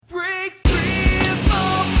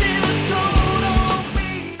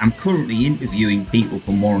I'm currently interviewing people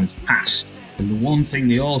from Warren's past, and the one thing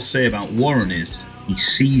they all say about Warren is he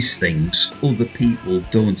sees things other people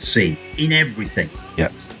don't see in everything.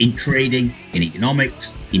 Yes. In trading, in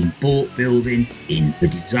economics, in boat building, in the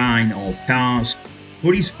design of cars.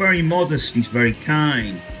 But he's very modest, he's very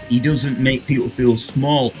kind. He doesn't make people feel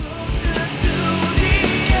small.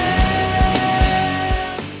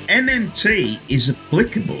 MMT is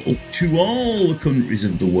applicable to all the countries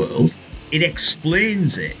of the world. It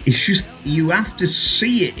explains it. It's just you have to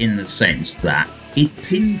see it in the sense that it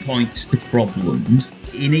pinpoints the problems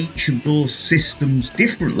in each of those systems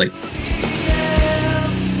differently.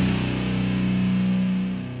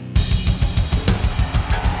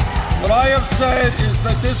 What I have said is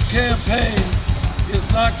that this campaign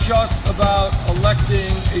is not just about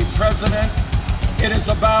electing a president. It is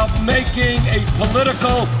about making a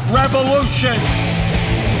political revolution.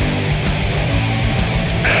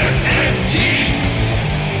 MMT.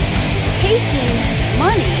 Taking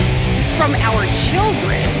money from our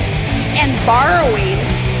children and borrowing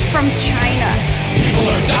from China. People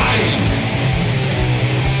are dying.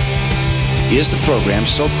 Is the program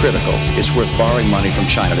so critical it's worth borrowing money from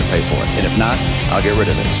China to pay for it? And if not, I'll get rid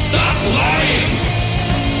of it. Stop lying!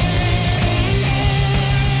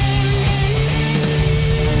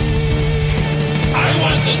 I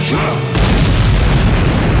want the truth!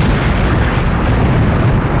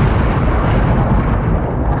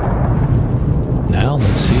 Now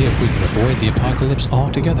let's see if we can avoid the apocalypse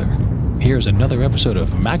altogether. Here's another episode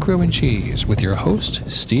of Macro and Cheese with your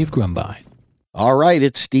host, Steve Grumbine. All right,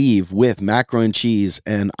 it's Steve with Macro and Cheese,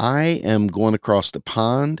 and I am going across the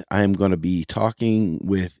pond. I am going to be talking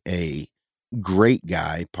with a great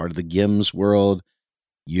guy, part of the GIMS world.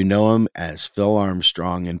 You know him as Phil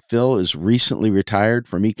Armstrong, and Phil is recently retired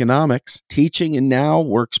from economics, teaching, and now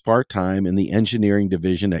works part-time in the engineering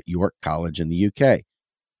division at York College in the UK.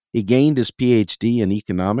 He gained his PhD in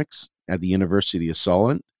economics at the University of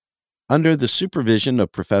Solent under the supervision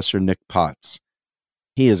of Professor Nick Potts.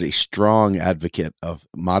 He is a strong advocate of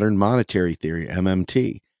modern monetary theory,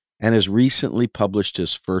 MMT, and has recently published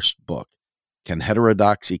his first book, Can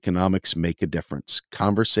Heterodox Economics Make a Difference?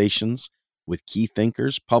 Conversations with Key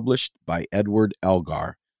Thinkers, published by Edward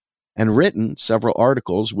Elgar, and written several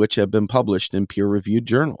articles which have been published in peer-reviewed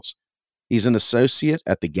journals. He's an associate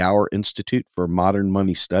at the Gower Institute for Modern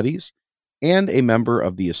Money Studies and a member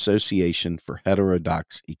of the Association for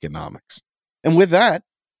Heterodox Economics. And with that,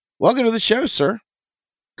 welcome to the show, sir.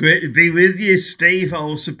 Great to be with you, Steve.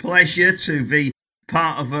 Always a pleasure to be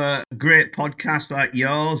part of a great podcast like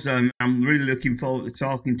yours. I'm really looking forward to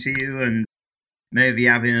talking to you and maybe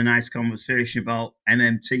having a nice conversation about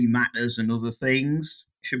MMT matters and other things.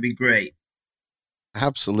 Should be great.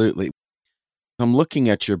 Absolutely. I'm looking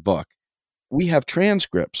at your book. We have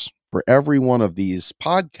transcripts for every one of these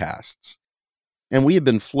podcasts, and we have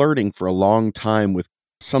been flirting for a long time with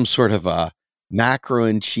some sort of a Macro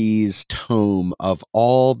and Cheese tome of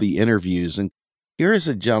all the interviews. And here is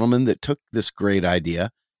a gentleman that took this great idea,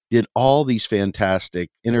 did all these fantastic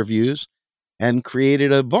interviews, and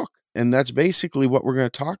created a book. And that's basically what we're going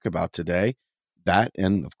to talk about today. That,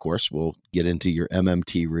 and of course, we'll get into your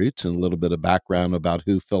MMT roots and a little bit of background about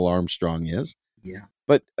who Phil Armstrong is. Yeah.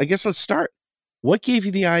 But I guess let's start. What gave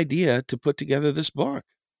you the idea to put together this book?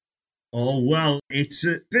 Oh, well, it's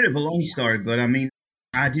a bit of a long story, but I mean,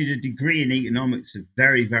 I did a degree in economics a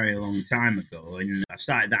very, very long time ago, and I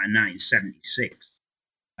started that in 1976,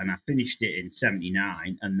 and I finished it in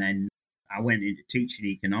 79, and then I went into teaching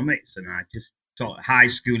economics, and I just taught high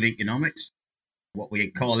school economics, what we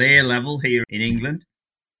call A-level here in England,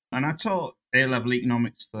 and I taught A-level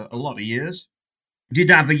economics for a lot of years. Did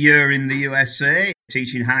have a year in the USA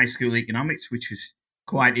teaching high school economics, which was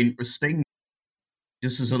quite interesting.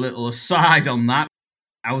 Just as a little aside on that,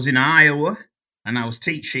 I was in Iowa, and I was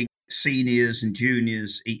teaching seniors and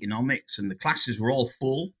juniors economics, and the classes were all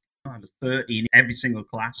full. I had 30 in every single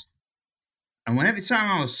class. And every time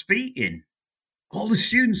I was speaking, all the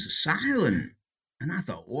students are silent. And I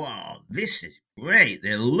thought, wow, this is great.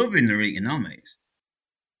 They're loving their economics.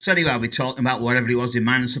 So anyway, I'll be talking about whatever it was,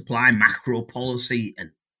 demand and supply, macro policy, and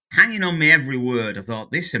hanging on me every word. I thought,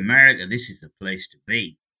 this America, this is the place to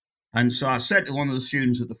be. And so I said to one of the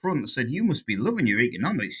students at the front, I said, you must be loving your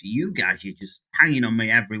economics. You guys, you're just hanging on me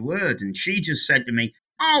every word. And she just said to me,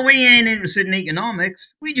 oh, we ain't interested in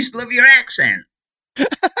economics. We just love your accent.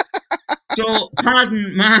 So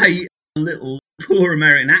pardon my little poor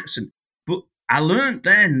American accent. But I learned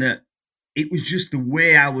then that it was just the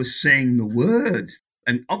way I was saying the words.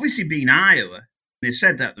 And obviously being Iowa, they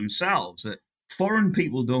said that themselves, that foreign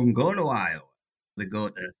people don't go to Iowa. They go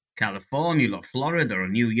to California or Florida or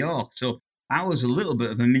New York. So I was a little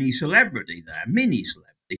bit of a mini celebrity there, mini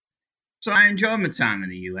celebrity. So I enjoyed my time in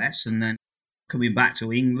the US, and then coming back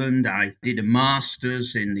to England, I did a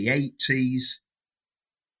master's in the 80s,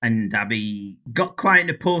 and I got quite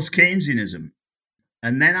into post-Keynesianism.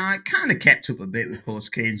 And then I kind of kept up a bit with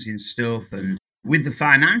post-Keynesian stuff, and with the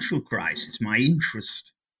financial crisis, my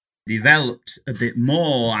interest developed a bit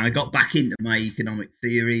more, and I got back into my economic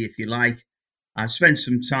theory, if you like. I spent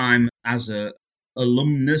some time as a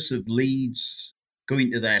alumnus of Leeds,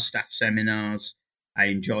 going to their staff seminars. I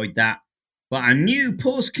enjoyed that. But I knew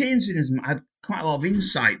post-Keynesianism, I had quite a lot of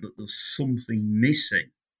insight, but there was something missing.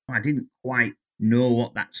 I didn't quite know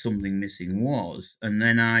what that something missing was. And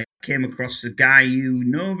then I came across a guy you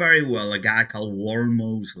know very well, a guy called Warren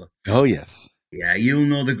Mosler. Oh, yes. Yeah, you'll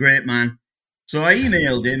know the great man. So I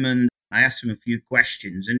emailed him and I asked him a few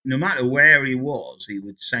questions. And no matter where he was, he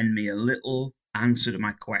would send me a little answer to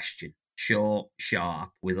my question, short,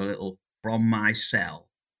 sharp, with a little "from my cell"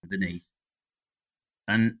 underneath.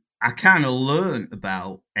 And I kind of learned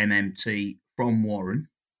about MMT from Warren.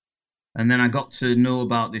 And then I got to know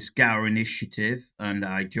about this Gower Initiative, and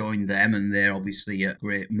I joined them, and they're obviously a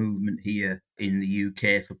great movement here in the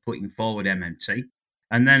UK for putting forward MMT.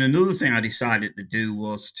 And then another thing I decided to do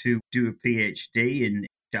was to do a PhD in,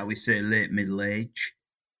 shall we say, late middle age.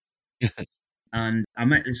 And I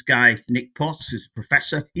met this guy, Nick Potts, who's a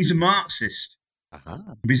professor. He's a Marxist.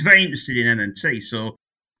 Uh-huh. He's very interested in MMT, so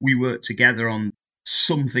we worked together on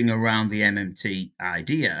something around the MMT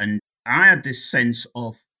idea. And I had this sense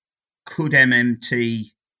of, could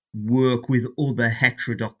MMT work with other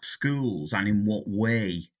heterodox schools, and in what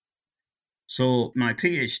way? So my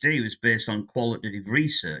PhD was based on qualitative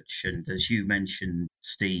research. And as you mentioned,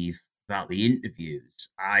 Steve, about the interviews,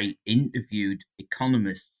 I interviewed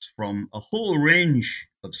economists from a whole range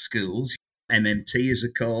of schools. MMT is,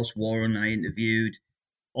 of course, Warren I interviewed,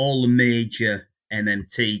 all the major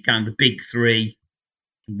MMT, kind of the big three,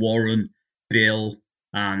 Warren, Bill,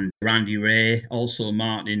 and Randy Ray, also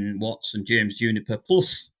Martin Watts and James Juniper,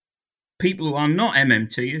 plus people who are not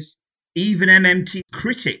MMTers, even MMT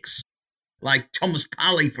critics, like Thomas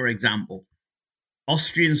Pally, for example.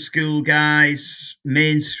 Austrian school guys,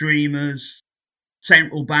 mainstreamers,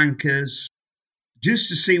 central bankers, just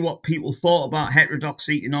to see what people thought about heterodox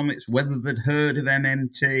economics, whether they'd heard of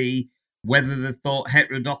MMT, whether they thought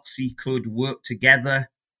heterodoxy could work together.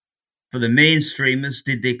 For the mainstreamers,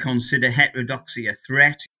 did they consider heterodoxy a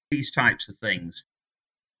threat? These types of things.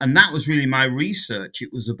 And that was really my research. It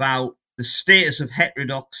was about the status of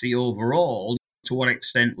heterodoxy overall, to what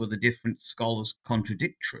extent were the different scholars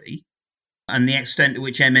contradictory, and the extent to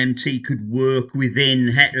which MMT could work within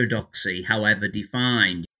heterodoxy, however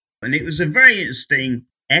defined. And it was a very interesting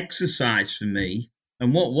exercise for me.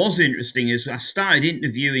 And what was interesting is I started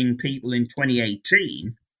interviewing people in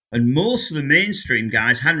 2018, and most of the mainstream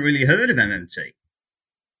guys hadn't really heard of MMT.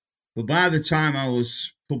 But by the time I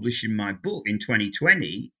was publishing my book in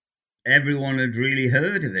 2020, everyone had really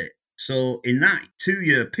heard of it. So in that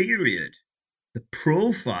 2-year period, the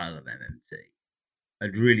profile of MMT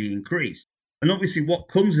had really increased. And obviously what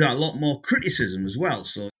comes with that, a lot more criticism as well.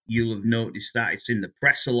 So you'll have noticed that it's in the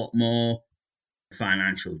press a lot more.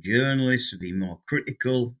 Financial journalists have been more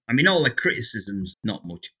critical. I mean, all the criticism's not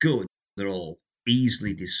much good. They're all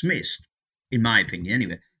easily dismissed, in my opinion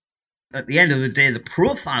anyway. At the end of the day, the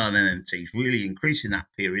profile of MMT is really increased in that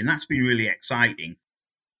period, and that's been really exciting.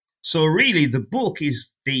 So really, the book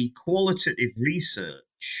is the qualitative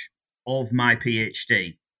research of my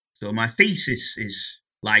PhD. So my thesis is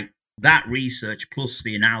like that research plus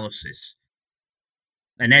the analysis.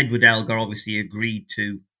 And Edward Elgar obviously agreed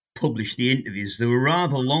to publish the interviews. They were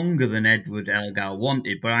rather longer than Edward Elgar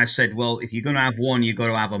wanted, but I said, well, if you're going to have one, you've got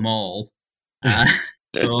to have them all.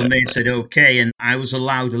 So they said, okay. And I was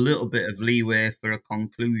allowed a little bit of leeway for a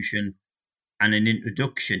conclusion and an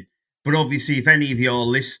introduction. But obviously, if any of your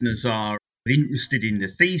listeners are interested in the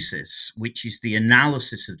thesis, which is the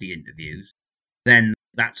analysis of the interviews, then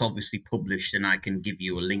that's obviously published, and I can give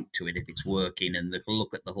you a link to it if it's working, and they can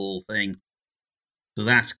look at the whole thing. So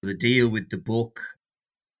that's the deal with the book.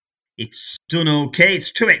 It's done okay.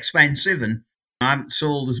 It's too expensive, and I haven't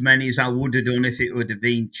sold as many as I would have done if it would have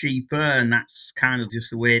been cheaper, and that's kind of just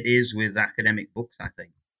the way it is with academic books, I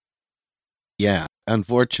think. Yeah,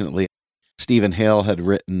 unfortunately, Stephen Hale had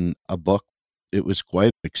written a book. It was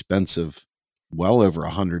quite expensive, well over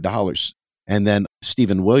 $100. And then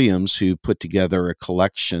Stephen Williams, who put together a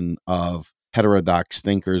collection of heterodox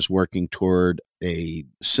thinkers working toward a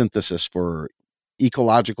synthesis for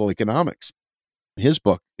ecological economics. His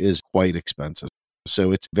book is quite expensive.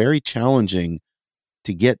 So it's very challenging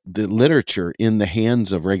to get the literature in the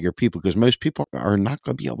hands of regular people, because most people are not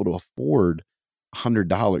going to be able to afford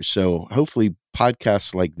 $100. So hopefully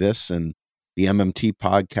podcasts like this and the MMT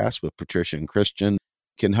podcast with Patricia and Christian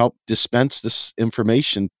can help dispense this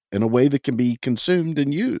information in a way that can be consumed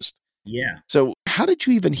and used. Yeah. So how did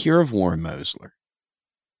you even hear of Warren Mosler?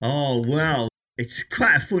 Oh, well, it's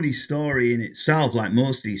quite a funny story in itself, like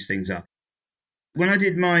most of these things are. When I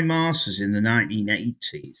did my master's in the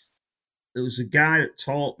 1980s, there was a guy that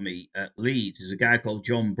taught me at Leeds. There's a guy called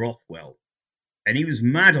John Brothwell, and he was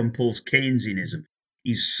mad on post-Keynesianism.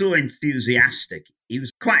 He's so enthusiastic. He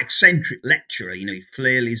was quite eccentric lecturer. He'd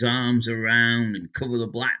flail his arms around and cover the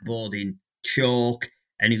blackboard in chalk.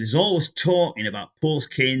 And he was always talking about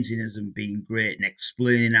post-Keynesianism being great and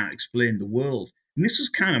explaining how to explain the world. And this was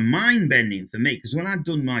kind of mind-bending for me, because when I'd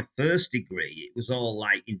done my first degree, it was all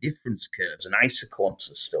like indifference curves and isoquants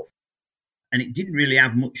and stuff. And it didn't really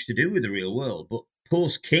have much to do with the real world. But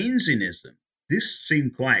post-Keynesianism, this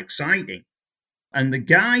seemed quite exciting. And the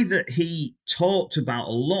guy that he talked about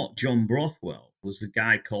a lot, John Brothwell, was the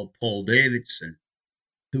guy called Paul Davidson,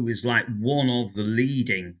 who is like one of the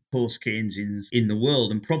leading post-Keynesians in the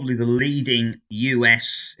world, and probably the leading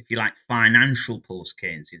US, if you like, financial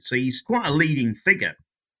post-Keynesian. So he's quite a leading figure.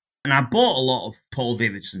 And I bought a lot of Paul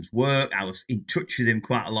Davidson's work. I was in touch with him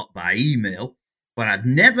quite a lot by email, but I'd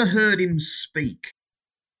never heard him speak.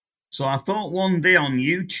 So I thought one day on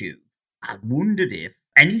YouTube, I wondered if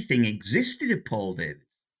anything existed of Paul Davidson.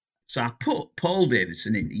 So I put Paul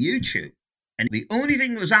Davidson into YouTube. And the only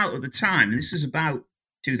thing that was out at the time, and this is about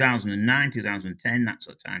 2009, 2010, that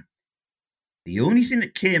sort of time, the only thing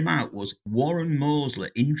that came out was Warren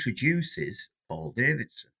Mosler introduces Paul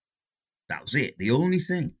Davidson. That was it, the only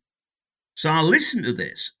thing. So I listened to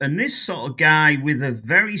this, and this sort of guy with a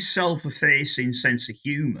very self-effacing sense of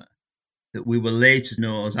humour that we will later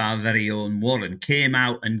know as our very own Warren came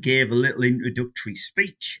out and gave a little introductory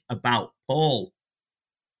speech about Paul.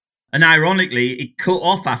 And ironically, it cut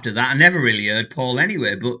off after that. I never really heard Paul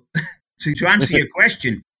anyway, but to answer your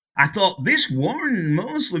question, I thought this Warren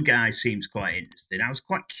Mosler guy seems quite interesting. I was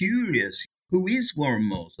quite curious. Who is Warren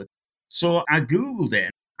Mosler? So I Googled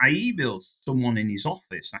it. I emailed someone in his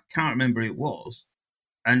office. I can't remember who it was.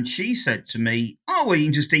 And she said to me, oh, well, you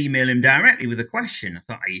can just email him directly with a question. I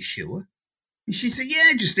thought, are you sure? And she said,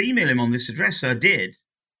 yeah, just email him on this address. So I did.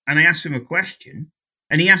 And I asked him a question.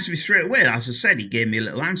 And he asked me straight away. As I said, he gave me a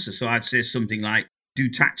little answer. So I'd say something like, do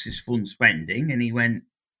taxes fund spending? And he went,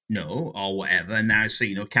 no, or whatever. And now I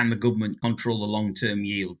say, can the government control the long-term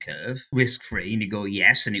yield curve risk-free? And he go,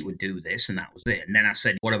 yes, and it would do this. And that was it. And then I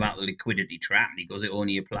said, what about the liquidity trap? And he goes, it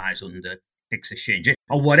only applies under fixed exchange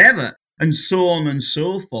or whatever. And so on and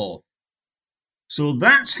so forth. So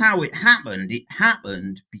that's how it happened. It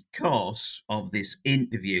happened because of this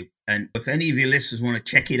interview. And if any of your listeners want to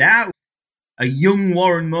check it out, a young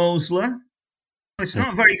Warren Mosler. It's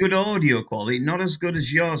not very good audio quality, not as good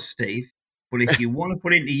as yours, Steve. But if you want to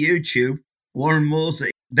put it into YouTube, Warren Mosler,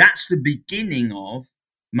 that's the beginning of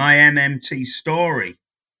my MMT story.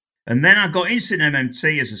 And then I got into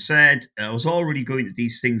MMT, as I said. I was already going to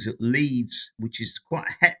these things at Leeds, which is quite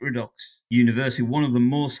a heterodox university, one of the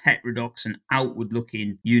most heterodox and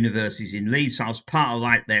outward-looking universities in Leeds. So I was part of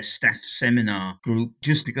like their staff seminar group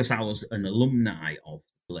just because I was an alumni of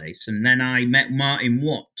the place. And then I met Martin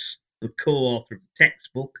Watts, the co-author of the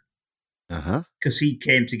textbook, because he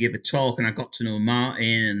came to give a talk, and I got to know Martin,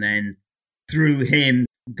 and then through him,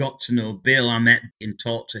 got to know Bill. I met and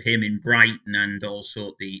talked to him in Brighton and also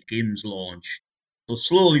at the GIMS launch. So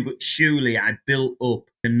slowly but surely, I built up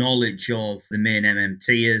the knowledge of the main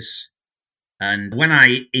MMTers. And when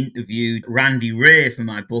I interviewed Randy Ray for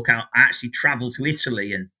my book, I actually travelled to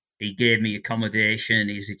Italy, and he gave me accommodation,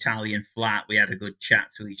 his Italian flat. We had a good chat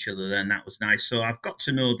to each other then. That was nice. So I've got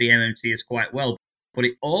to know the MMTers quite well. But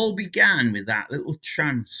it all began with that little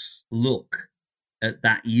chance look at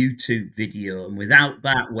that YouTube video. And without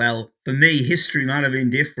that, well, for me, history might have been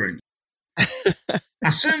different.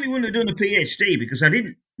 I certainly wouldn't have done a PhD because I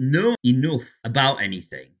didn't know enough about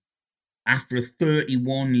anything. After a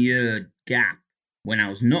 31-year gap, when I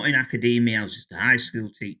was not in academia, I was just a high school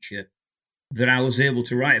teacher, that I was able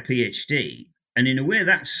to write a PhD. And in a way,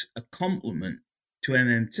 that's a compliment to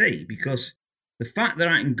MMT, because the fact that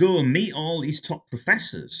I can go and meet all these top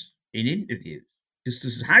professors in interviews, just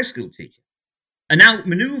as a high school teacher, and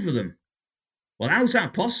outmaneuver them. Well, how's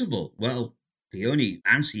that possible? Well, the only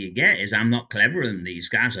answer you get is I'm not cleverer than these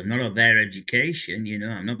guys. I've not had their education.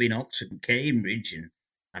 I've not been to Oxford and Cambridge, and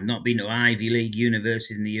I've not been to Ivy League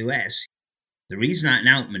university in the US. The reason I can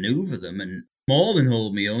outmaneuver them and more than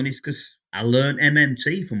hold my own is because I learned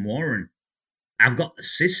MMT from Warren. I've got the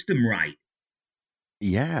system right.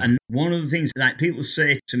 Yeah. And one of the things like people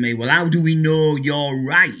say to me, well, how do we know you're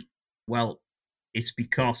right? Well, it's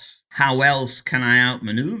because how else can I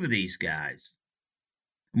outmaneuver these guys?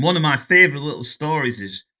 And one of my favorite little stories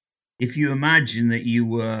is if you imagine that you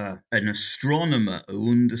were an astronomer who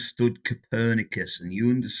understood Copernicus and you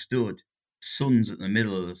understood suns at the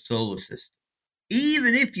middle of the solar system,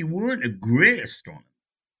 even if you weren't a great astronomer,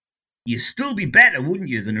 you'd still be better, wouldn't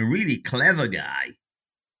you, than a really clever guy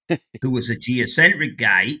who was a geocentric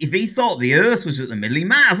guy. If he thought the Earth was at the middle, he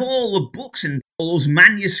might have all the books and all those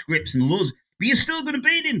manuscripts and loads, but you're still going to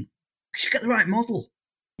beat him because you got the right model.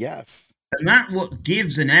 Yes. And that's what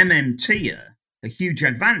gives an MMTer a huge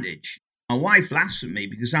advantage. My wife laughs at me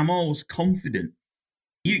because I'm always confident.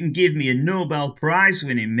 You can give me a Nobel Prize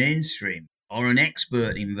winning mainstream or an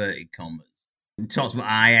expert, inverted commas. We talked about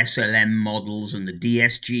ISLM models and the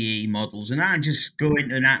DSGE models, and I just go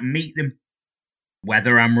into that and meet them.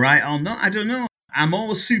 Whether I'm right or not, I don't know. I'm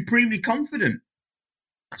always supremely confident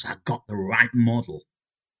because I've got the right model.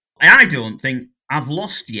 I don't think I've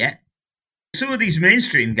lost yet. Some of these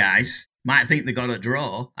mainstream guys might think they got a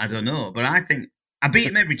draw. I don't know. But I think I beat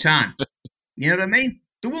them every time. You know what I mean?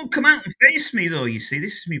 They won't come out and face me, though, you see.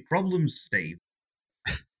 This is my problem, Steve.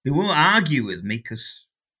 They won't argue with me because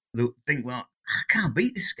they'll think, well, I can't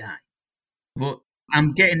beat this guy. But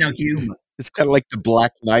I'm getting no humour. It's kind of like the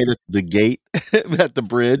Black Knight at the gate at the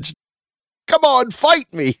bridge. Come on,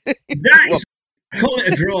 fight me. That is, call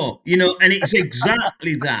it a draw, you know, and it's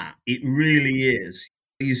exactly that. It really is.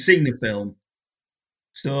 You've seen the film.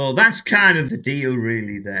 So that's kind of the deal,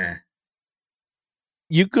 really, there.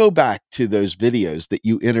 You go back to those videos that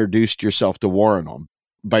you introduced yourself to Warren on.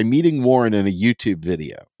 By meeting Warren in a YouTube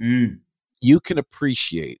video, you can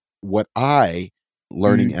appreciate what I,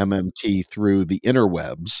 learning MMT through the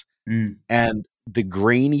interwebs, and the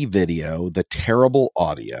grainy video, the terrible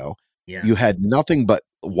audio. Yeah. You had nothing but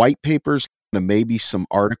white papers and maybe some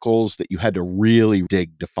articles that you had to really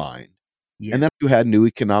dig to find. Yeah. And then you had New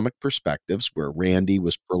Economic Perspectives, where Randy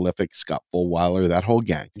was prolific, Scott Fulwiler, that whole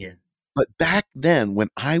gang. Yeah. But back then, when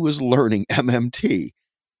I was learning MMT,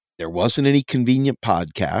 there wasn't any convenient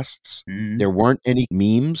podcasts. There weren't any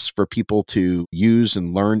memes for people to use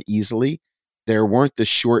and learn easily. There weren't the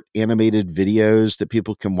short animated videos that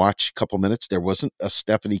people can watch a couple minutes. There wasn't a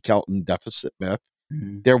Stephanie Kelton deficit myth.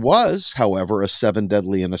 There was, however, a 7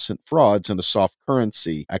 Deadly Innocent Frauds and a Soft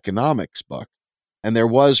Currency economics book. And there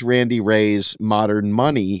was Randy Ray's Modern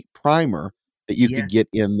Money primer that you could get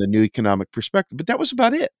in the New Economic Perspective. But that was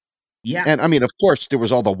about it. Yeah. And I mean, of course, there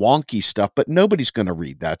was all the wonky stuff, but nobody's going to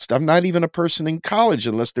read that stuff, not even a person in college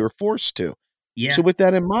unless they were forced to. Yeah. So with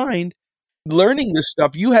that in mind, learning this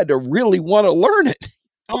stuff, you had to really want to learn it.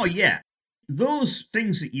 Oh, yeah. Those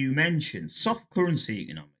things that you mentioned, soft currency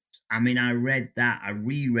economics, I mean, I read that. I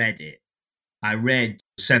reread it. I read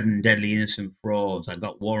 7 Deadly Innocent Frauds. I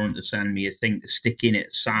got Warren to send me a thing to stick in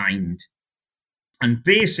it signed. And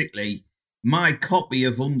basically, my copy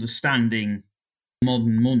of Understanding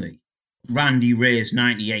Modern Money, Randy Ray's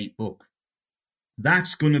 98 book,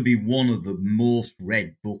 that's going to be one of the most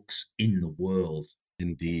read books in the world.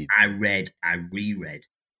 Indeed. I read, I reread.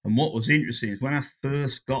 And what was interesting is when I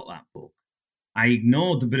first got that book, I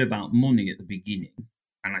ignored the bit about money at the beginning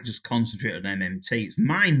and I just concentrated on MMT. It's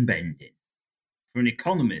mind-bending. For an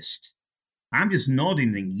economist, I'm just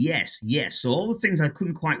nodding and yes, yes. So all the things I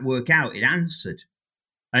couldn't quite work out, it answered.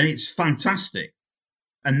 And it's fantastic.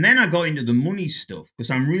 And then I got into the money stuff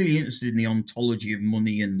because I'm really interested in the ontology of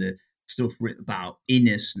money and the stuff written about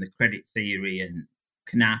Innes and the credit theory and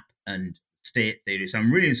Knapp and state theory. So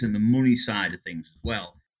I'm really interested in the money side of things as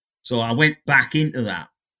well. So I went back into that.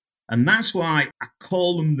 And that's why I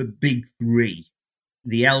call them the big three,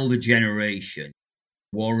 the elder generation,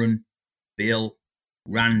 Warren, Bill,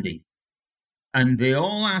 Randy. And they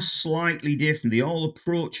all are slightly different. They all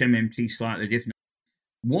approach MMT slightly different.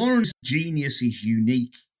 Warren's genius is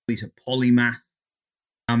unique. He's a polymath.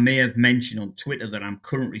 I may have mentioned on Twitter that I'm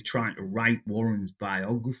currently trying to write Warren's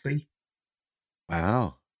biography.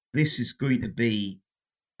 Wow. This is going to be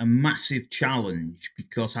a massive challenge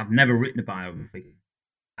because I've never written a biography.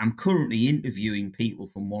 I'm currently interviewing people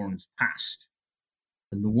from Warren's past.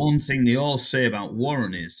 And the one thing they all say about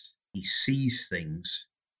Warren is he sees things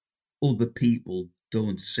other people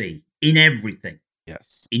don't see in everything.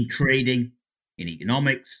 Yes. In trading, in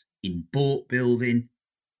economics, in boat building,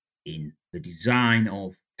 in the design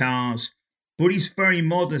of cars. But he's very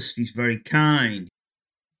modest. He's very kind.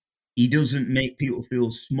 He doesn't make people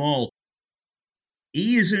feel small.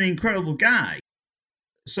 He is an incredible guy.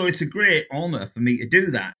 So it's a great honor for me to do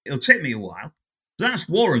that. It'll take me a while. So that's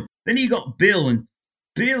Warren. Then you got Bill, and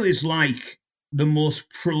Bill is like the most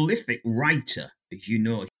prolific writer as you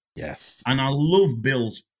know. Yes. And I love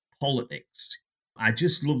Bill's politics. I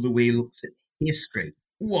just love the way he looks at history.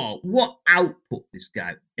 Whoa, what output this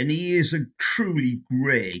guy. And he is a truly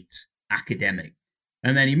great academic.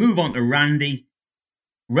 And then you move on to Randy.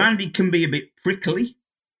 Randy can be a bit prickly,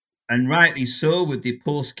 and rightly so, with the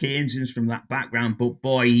post-Keynesians from that background. But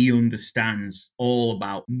boy, he understands all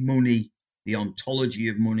about money, the ontology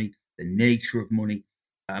of money, the nature of money.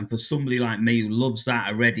 And for somebody like me who loves that,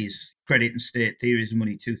 I read his Credit and State Theories of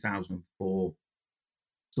Money 2004.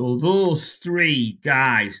 So those three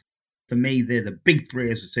guys, for me, they're the big three,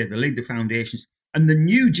 as I say, they lead the foundations. And the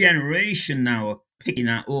new generation now are picking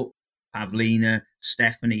that up. Pavlina,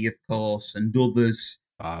 Stephanie, of course, and others.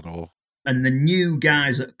 Bottle. And the new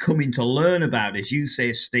guys that are coming to learn about, as you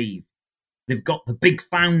say, Steve, they've got the big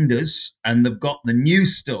founders and they've got the new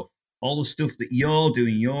stuff, all the stuff that you're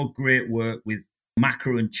doing, your great work with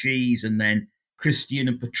Macro and Cheese, and then Christian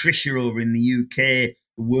and Patricia over in the UK,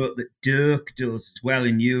 the work that Dirk does as well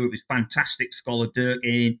in Europe. Is fantastic scholar, Dirk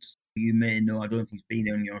Ain't, you may know. I don't know if he's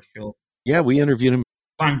been on your show. Yeah, we interviewed him.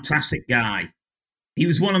 Fantastic guy. He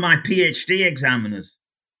was one of my PhD examiners.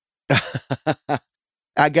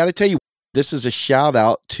 I got to tell you, this is a shout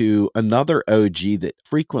out to another OG that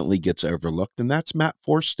frequently gets overlooked, and that's Matt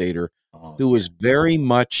Forstater, who was very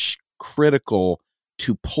much critical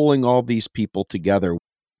to pulling all these people together.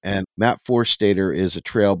 And Matt Forstater is a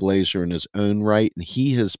trailblazer in his own right, and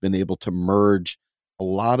he has been able to merge a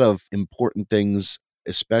lot of important things,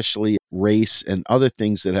 especially race and other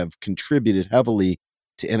things that have contributed heavily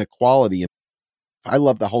to inequality. I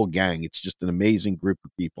love the whole gang. It's just an amazing group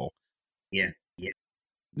of people. Yeah.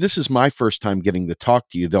 This is my first time getting to talk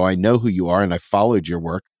to you, though I know who you are and I followed your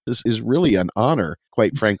work. This is really an honor,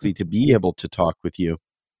 quite frankly, to be able to talk with you.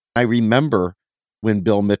 I remember when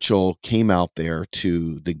Bill Mitchell came out there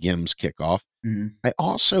to the GIMS kickoff. Mm-hmm. I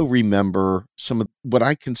also remember some of what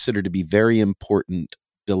I consider to be very important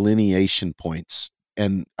delineation points.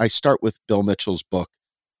 And I start with Bill Mitchell's book,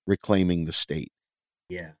 Reclaiming the State.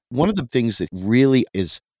 Yeah. One of the things that really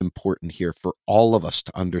is important here for all of us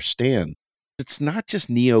to understand, it's not just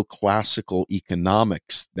neoclassical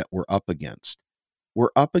economics that we're up against.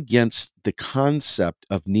 We're up against the concept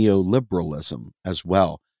of neoliberalism as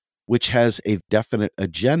well, which has a definite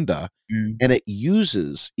agenda, and it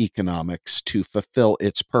uses economics to fulfill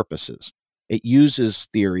its purposes. It uses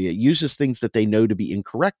theory, it uses things that they know to be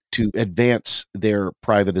incorrect to advance their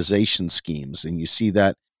privatization schemes. And you see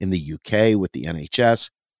that in the UK with the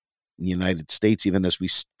NHS, in the United States, even as we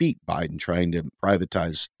speak, Biden trying to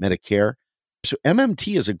privatize Medicare. So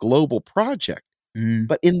MMT is a global project.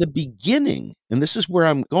 But in the beginning, and this is where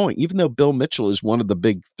I'm going, even though Bill Mitchell is one of the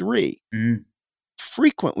big three,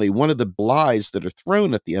 frequently one of the lies that are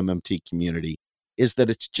thrown at the MMT community is that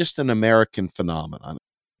it's just an American phenomenon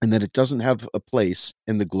and that it doesn't have a place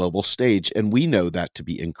in the global stage. And we know that to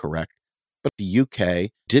be incorrect. But the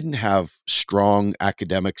UK didn't have strong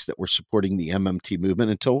academics that were supporting the MMT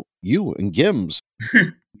movement until you and GIMS.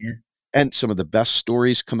 Yeah. And some of the best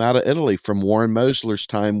stories come out of Italy from Warren Mosler's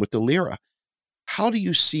time with the Lira. How do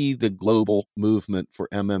you see the global movement for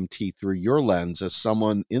MMT through your lens as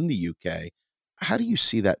someone in the UK? How do you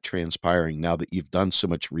see that transpiring now that you've done so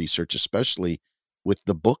much research, especially with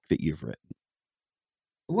the book that you've written?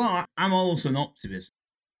 Well, I'm also an optimist.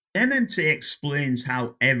 MMT explains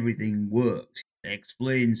how everything works. It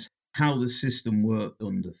explains how the system worked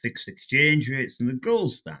under fixed exchange rates and the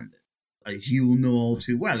gold standard. As you'll know all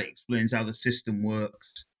too well, it explains how the system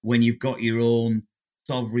works when you've got your own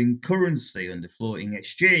sovereign currency under floating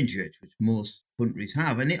exchange rates, which most countries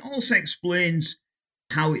have. And it also explains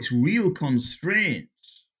how it's real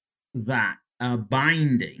constraints that are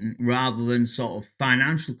binding rather than sort of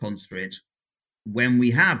financial constraints when we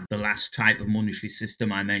have the last type of monetary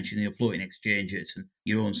system I mentioned, your floating exchange rates and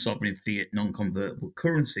your own sovereign fiat non-convertible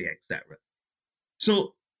currency, etc.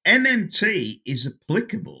 So MMT is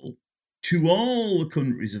applicable to all the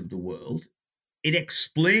countries of the world. It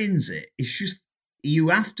explains it. It's just you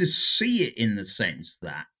have to see it in the sense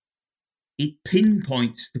that it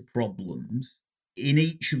pinpoints the problems in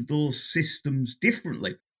each of those systems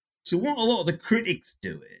differently. So what a lot of the critics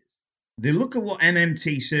do is they look at what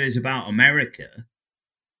MMT says about America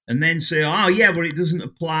and then say, oh, yeah, but it doesn't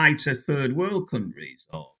apply to third world countries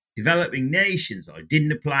or developing nations, or it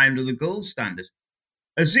didn't apply under the gold standards,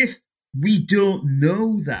 as if we don't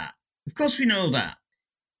know that. Of course we know that.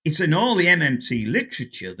 It's in all the MMT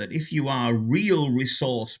literature that if you are real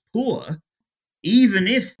resource poor, even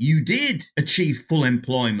if you did achieve full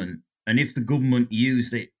employment and if the government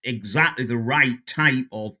used exactly the right type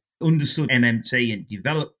of understood MMT and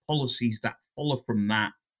developed policies that follow from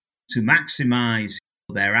that to maximize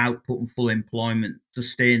their output and full employment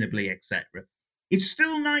sustainably, etc., it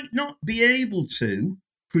still might not be able to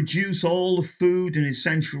produce all the food and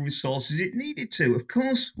essential resources it needed to. Of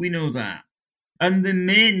course, we know that. And there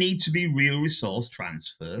may need to be real resource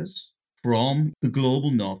transfers from the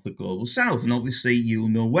global north, the global south. And obviously, you'll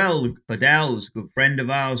know well, Fidel is a good friend of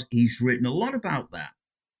ours. He's written a lot about that.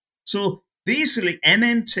 So basically,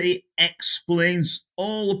 MMT explains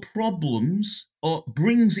all the problems, or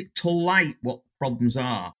brings it to light what problems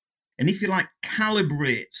are. And if you like,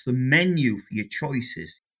 calibrates the menu for your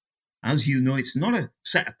choices. As you know, it's not a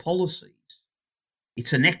set of policies.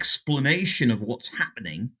 It's an explanation of what's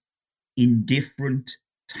happening in different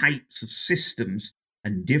types of systems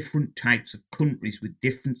and different types of countries with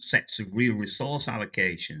different sets of real resource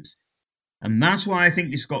allocations. And that's why I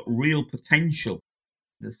think it's got real potential.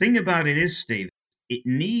 The thing about it is, Steve, it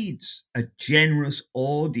needs a generous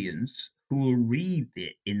audience who will read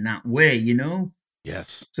it in that way, you know?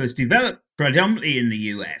 Yes. So it's developed predominantly in the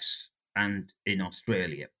US and in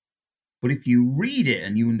Australia. But if you read it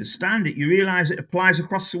and you understand it, you realize it applies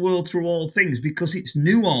across the world through all things because it's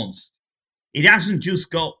nuanced. It hasn't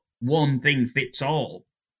just got one thing fits all.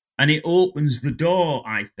 And it opens the door,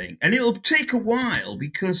 I think. And it'll take a while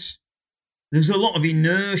because there's a lot of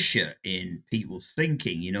inertia in people's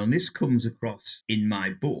thinking, you know, and this comes across in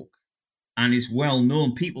my book and is well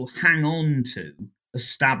known. People hang on to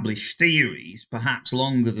established theories perhaps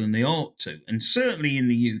longer than they ought to. And certainly in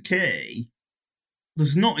the UK,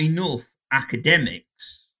 there's not enough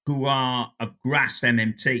academics who have grasped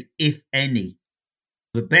MMT, if any.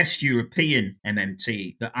 The best European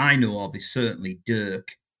MMT that I know of is certainly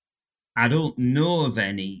Dirk. I don't know of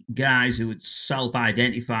any guys who would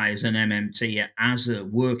self-identify as an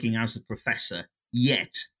MMT working as a professor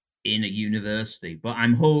yet in a university. But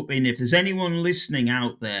I'm hoping if there's anyone listening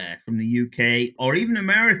out there from the UK or even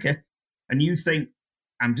America, and you think,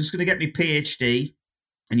 I'm just going to get my PhD,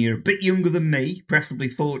 and you're a bit younger than me, preferably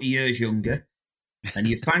 40 years younger, and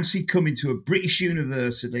you fancy coming to a British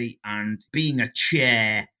university and being a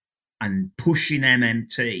chair and pushing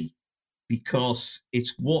MMT, because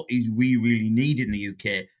it's what we really need in the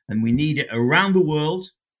UK, and we need it around the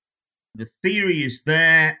world. The theory is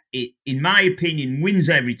there. It, in my opinion, wins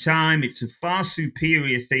every time. It's a far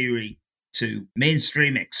superior theory to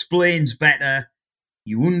mainstream, explains better.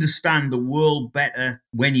 You understand the world better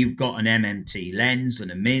when you've got an MMT lens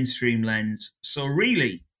and a mainstream lens. So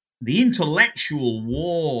really, the intellectual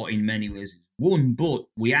war in many ways is won, but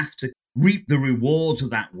we have to reap the rewards of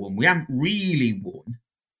that one. We haven't really won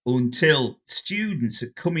until students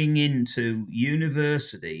are coming into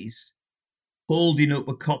universities holding up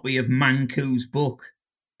a copy of Manku's book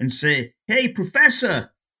and say, hey,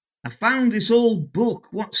 professor, I found this old book.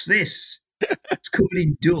 What's this? It's covered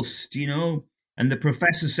in dust, you know? And the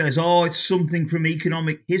professor says, oh, it's something from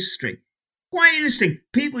economic history. Quite interesting.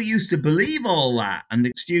 People used to believe all that. And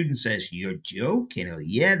the student says, you're joking. Oh,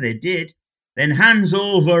 yeah, they did. Then hands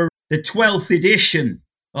over the 12th edition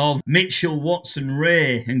of Mitchell, Watson,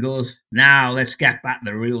 Ray and goes, now let's get back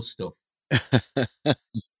to the real stuff.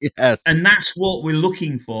 Yes. And that's what we're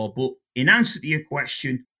looking for. But in answer to your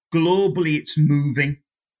question, globally it's moving.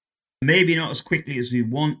 Maybe not as quickly as we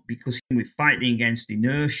want because we're fighting against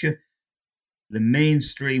inertia. The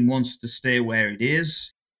mainstream wants to stay where it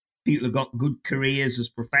is. People have got good careers as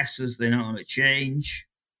professors. They're not going to change.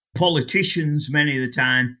 Politicians, many of the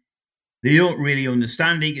time, they don't really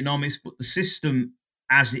understand economics, but the system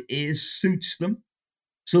as it is suits them.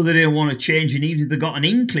 So they don't want to change. And even if they've got an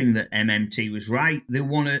inkling that MMT was right, they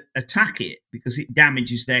want to attack it because it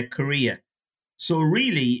damages their career. So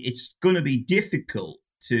really, it's going to be difficult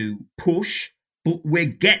to push, but we're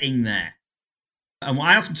getting there. And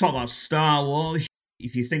I often talk about Star Wars.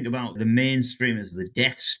 If you think about the mainstream as the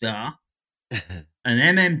Death Star, and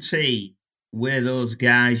MMT, we're those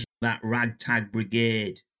guys, that ragtag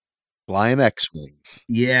brigade. Flying X-Wings.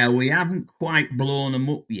 Yeah, we haven't quite blown them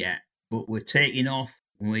up yet, but we're taking off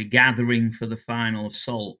and we're gathering for the final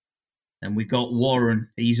assault. And we got Warren,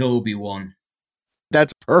 he's Obi-Wan.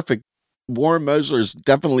 That's perfect. Warren Mosler's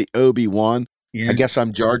definitely Obi-Wan. Yeah. I guess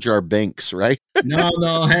I'm Jar Jar Binks, right?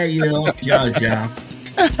 No, hey, you're Jar Jar.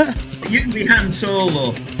 You can be Han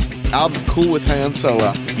Solo. I'm cool with Han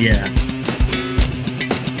Solo. Yeah.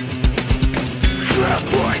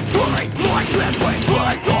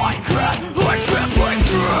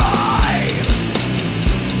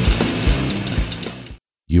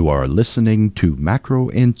 You are listening to Macro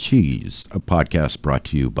and Cheese, a podcast brought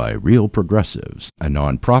to you by Real Progressives, a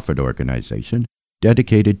nonprofit organization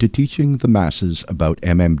dedicated to teaching the masses about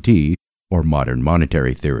MMT, or modern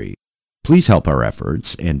monetary theory. Please help our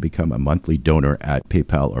efforts and become a monthly donor at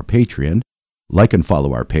PayPal or Patreon, Like and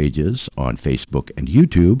follow our pages on Facebook and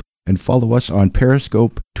YouTube, and follow us on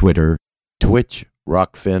Periscope, Twitter, Twitch,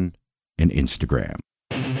 Rockfin, and Instagram.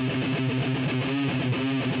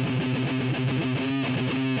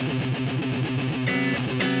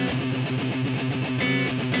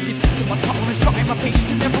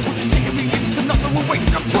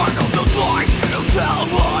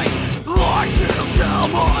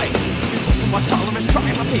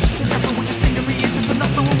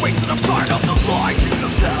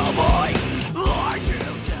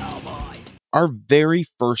 Our very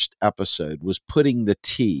first episode was putting the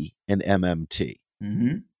T in MMT.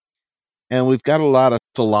 Mm-hmm. And we've got a lot of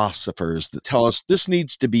philosophers that tell us this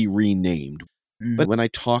needs to be renamed. Mm-hmm. But when I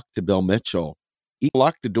talked to Bill Mitchell, he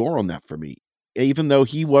locked the door on that for me. Even though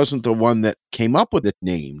he wasn't the one that came up with the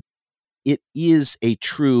name, it is a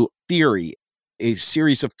true theory, a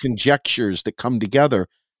series of conjectures that come together.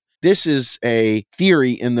 This is a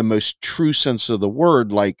theory in the most true sense of the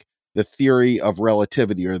word, like the theory of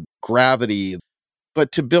relativity or gravity.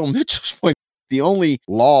 But to Bill Mitchell's point, the only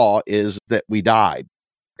law is that we died.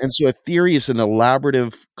 And so a theory is an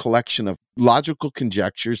elaborative collection of logical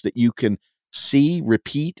conjectures that you can see,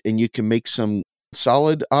 repeat, and you can make some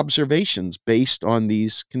solid observations based on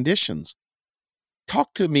these conditions.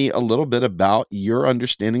 Talk to me a little bit about your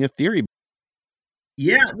understanding of theory.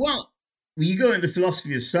 Yeah, well, when you go into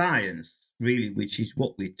philosophy of science, really, which is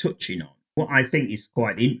what we're touching on, what I think is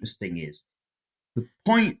quite interesting is the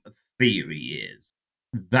point of theory is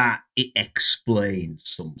that it explains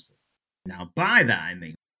something. Now, by that, I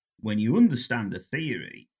mean, when you understand a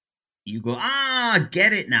theory, you go,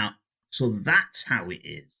 get it now. So that's how it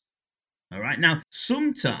is. All right. Now,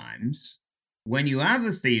 sometimes when you have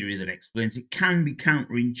a theory that explains, it can be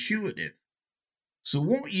counterintuitive. So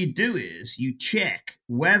what you do is you check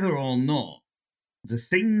whether or not the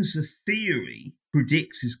things the theory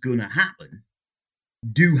predicts is going to happen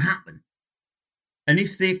do happen. And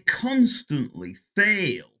if they constantly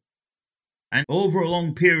fail, and over a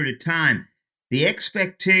long period of time, the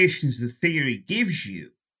expectations the theory gives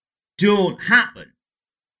you don't happen,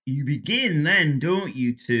 you begin then, don't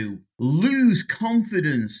you, to lose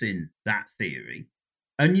confidence in that theory,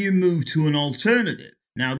 and you move to an alternative.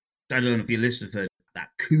 Now, I don't know if you listen to that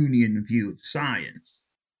Kuhnian view of science.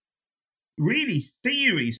 Really,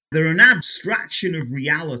 theories, they're an abstraction of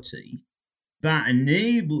reality that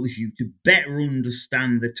enables you to better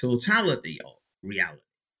understand the totality of reality.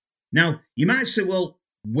 Now, you might say, well,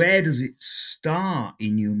 where does it start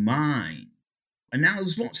in your mind? And now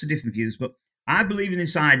there's lots of different views, but I believe in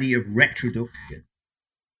this idea of retroduction.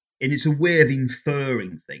 And it's a way of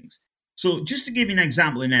inferring things. So just to give you an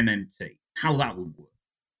example in MMT, how that would work.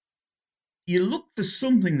 You look for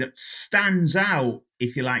something that stands out,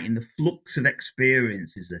 if you like, in the flux of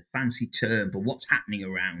experience, is a fancy term for what's happening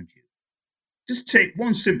around you. Just take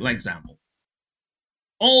one simple example.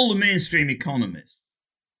 All the mainstream economists,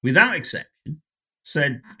 without exception,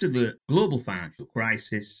 said after the global financial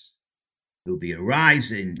crisis, there'll be a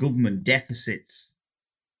rise in government deficits,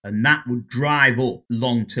 and that would drive up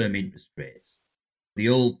long-term interest rates. The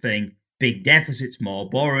old thing, big deficits, more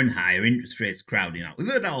borrowing, higher interest rates crowding out. We've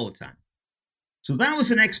heard that all the time. So that was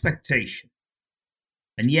an expectation.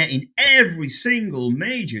 And yet in every single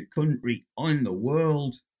major country in the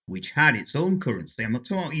world which had its own currency, I'm not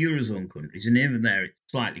talking about Eurozone countries, and even there it's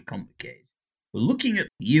slightly complicated. But looking at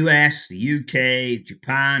the US, the UK,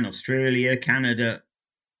 Japan, Australia, Canada,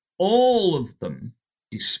 all of them,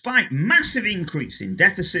 despite massive increase in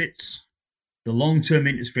deficits, the long-term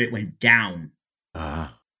interest rate went down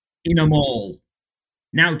in them all.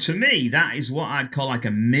 Now, to me, that is what I'd call like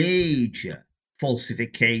a major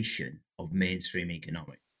falsification of mainstream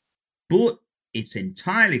economics. But it's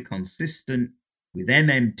entirely consistent with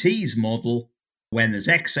MMT's model. When there's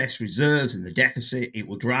excess reserves in the deficit, it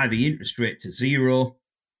will drive the interest rate to zero,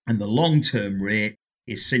 and the long-term rate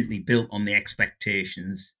is simply built on the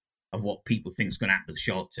expectations of what people think is going to happen with the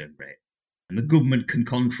short-term rate. And the government can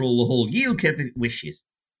control the whole yield curve if it wishes.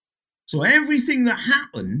 So everything that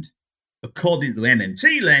happened, according to the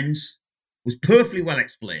MMT lens, was perfectly well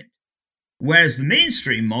explained. Whereas the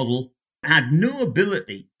mainstream model had no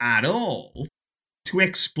ability at all to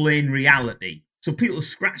explain reality. So people are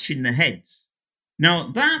scratching their heads. Now,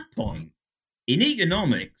 at that point, in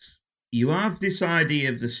economics, you have this idea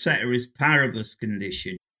of the ceteris paribus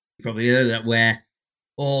condition. You probably heard that, where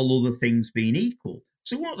all other things being equal.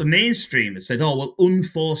 So what the mainstream has said,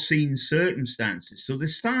 unforeseen circumstances. So they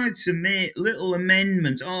started to make little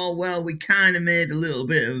amendments. We kind of made a little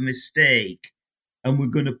bit of a mistake, and we're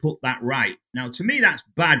going to put that right. Now, to me, that's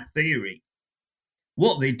bad theory.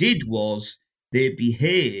 What they did was they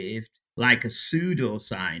behaved like a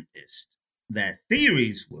pseudoscientist their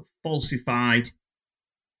theories were falsified,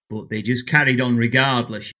 but they just carried on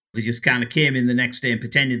regardless. They just kind of came in the next day and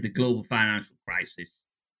pretended the global financial crisis.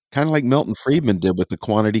 Kind of like Milton Friedman did with the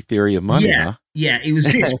quantity theory of money, huh? Yeah, it was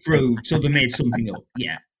disproved, so they made something up.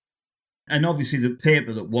 Yeah. And obviously the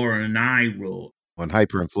paper that Warren and I wrote On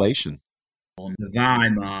hyperinflation. on the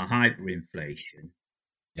Weimar hyperinflation.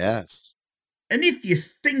 Yes. And if you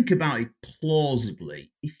think about it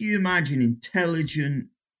plausibly, if you imagine intelligent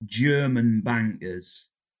German bankers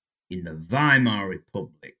in the Weimar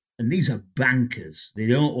Republic, and these are bankers, they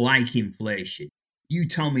don't like inflation. You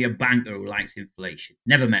tell me a banker who likes inflation.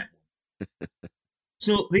 Never met one.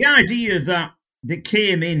 So the idea that they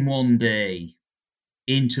came in one day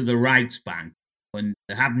into the Reichsbank when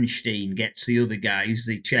Havenstein gets the other guy, who's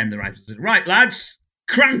the chairman of the Reichsbank, says, right, lads,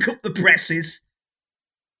 crank up the presses.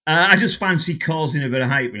 I just fancy causing a bit of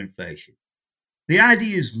hyperinflation. The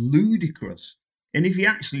idea is ludicrous. And if you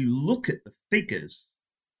actually look at the figures,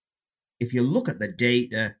 if you look at the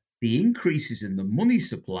data, the increases in the money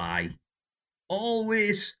supply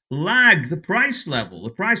always lag the price level. The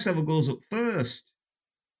price level goes up first.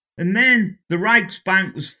 And then the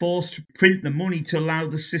Reichsbank was forced to print the money to allow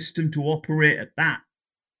the system to operate at that.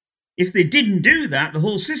 If they didn't do that, the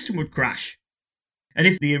whole system would crash. And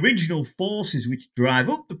if the original forces which drive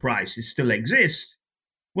up the prices still exist,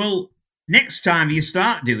 well, next time you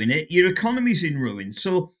start doing it, your economy's in ruin.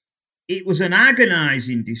 So it was an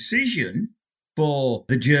agonizing decision for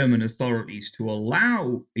the German authorities to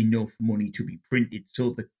allow enough money to be printed so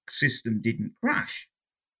the system didn't crash.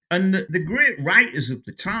 And the great writers of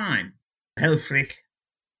the time, Helfrich,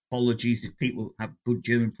 apologies if people have good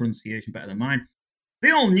German pronunciation better than mine,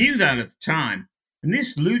 they all knew that at the time. And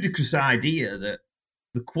this ludicrous idea that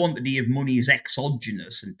the quantity of money is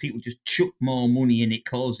exogenous and people just chuck more money and it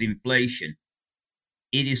causes inflation,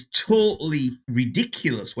 it is totally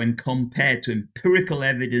ridiculous when compared to empirical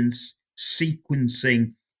evidence,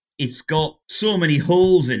 sequencing. It's got so many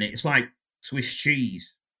holes in it. It's like Swiss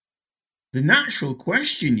cheese. The natural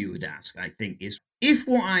question you would ask, I think, is if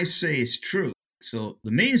what I say is true, so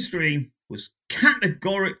the mainstream was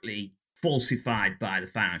categorically falsified by the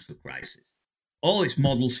financial crisis, all its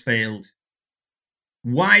models failed,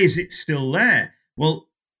 why is it still there? Well,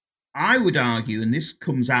 I would argue, and this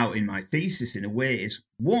comes out in my thesis in a way, is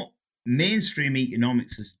what mainstream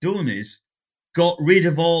economics has done is got rid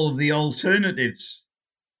of all of the alternatives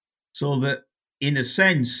so that, in a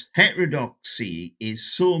sense, heterodoxy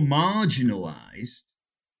is so marginalized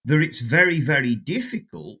that it's very, very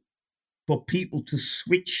difficult for people to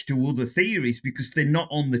switch to other theories because they're not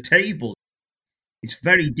on the table. It's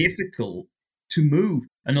very difficult to move.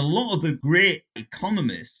 And a lot of the great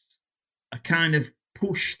economists are kind of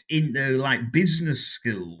pushed into like business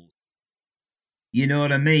schools, you know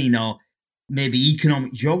what I mean? Or maybe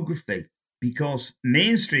economic geography, because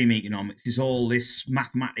mainstream economics is all this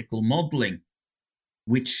mathematical modeling,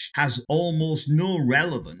 which has almost no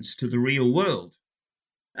relevance to the real world.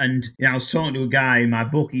 And I was talking to a guy in my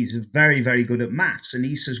book, he's very, very good at maths. And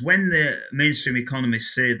he says, when the mainstream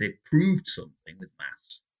economists say they proved something with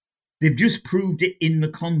maths, they've just proved it in the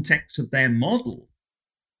context of their model.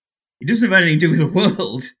 It doesn't have anything to do with the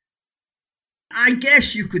world. I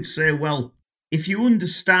guess you could say, well, if you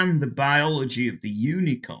understand the biology of the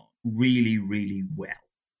unicorn really, really well,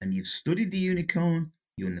 and you've studied the unicorn,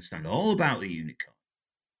 you understand all about the unicorn,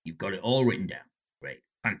 you've got it all written down. Great.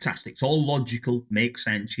 Fantastic. It's all logical, makes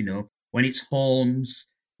sense, When its horns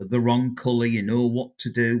are the wrong colour, you know what to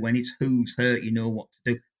do. When its hooves hurt, you know what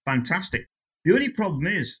to do. Fantastic. The only problem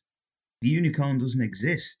is the unicorn doesn't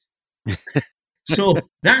exist. So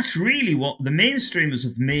that's really what the mainstreamers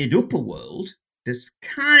have made up a world that's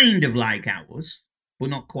kind of like ours, but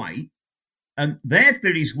not quite. And their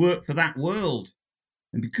theories work for that world.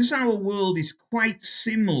 And because our world is quite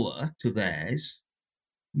similar to theirs,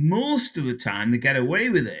 most of the time they get away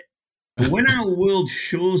with it. But when our world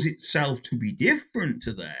shows itself to be different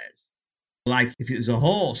to theirs, like if it was a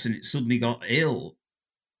horse and it suddenly got ill,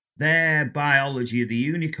 their biology of the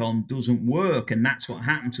unicorn doesn't work. And that's what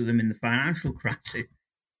happened to them in the financial crisis.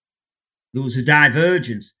 There was a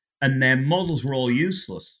divergence and their models were all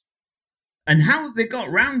useless. And how they got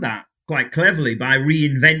around that quite cleverly by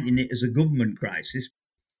reinventing it as a government crisis.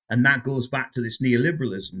 And that goes back to this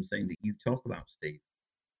neoliberalism thing that you talk about, Steve.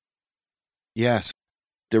 Yes.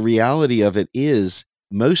 The reality of it is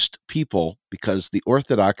most people, because the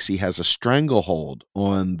orthodoxy has a stranglehold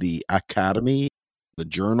on the academy, the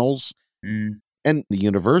journals, and the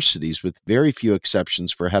universities, with very few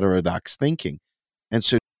exceptions for heterodox thinking. And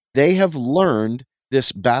so they have learned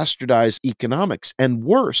this bastardized economics. And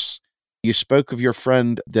worse, you spoke of your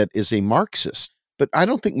friend that is a Marxist, but I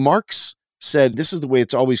don't think Marx said this is the way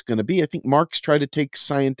it's always going to be. I think Marx tried to take a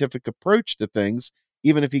scientific approach to things,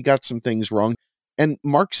 even if he got some things wrong. And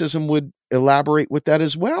Marxism would elaborate with that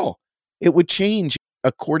as well. It would change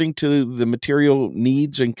according to the material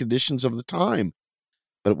needs and conditions of the time.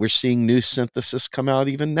 But we're seeing new synthesis come out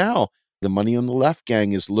even now. The Money on the Left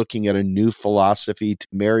gang is looking at a new philosophy to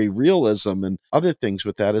marry realism and other things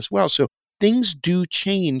with that as well. So things do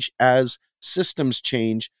change as systems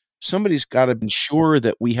change. Somebody's got to ensure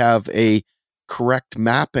that we have a correct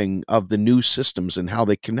mapping of the new systems and how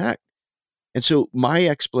they connect. And so my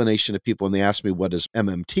explanation to people when they ask me what is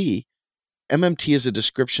MMT, MMT is a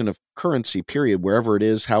description of currency, period, wherever it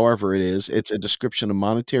is, however it is. It's a description of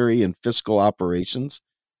monetary and fiscal operations.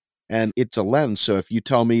 And it's a lens. So if you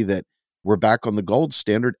tell me that we're back on the gold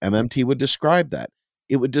standard, MMT would describe that.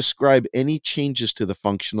 It would describe any changes to the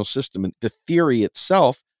functional system. And the theory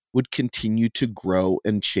itself would continue to grow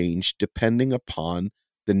and change depending upon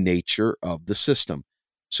the nature of the system.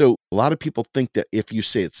 So a lot of people think that if you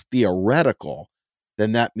say it's theoretical,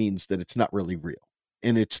 then that means that it's not really real.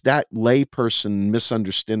 And it's that layperson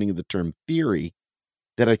misunderstanding of the term theory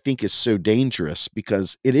that I think is so dangerous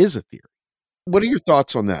because it is a theory. What are your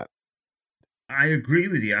thoughts on that? I agree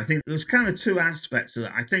with you. I think there's kind of two aspects of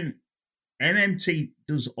that. I think MMT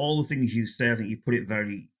does all the things you say. I think you put it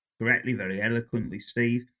very correctly, very eloquently,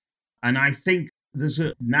 Steve. And I think there's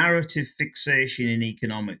a narrative fixation in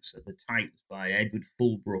economics at the Titans by Edward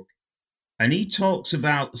Fulbrook. And he talks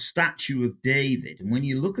about the statue of David. And when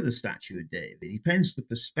you look at the statue of David, it depends the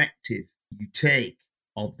perspective you take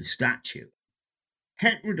of the statue.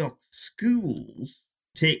 Heterodox schools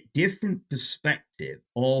take different perspective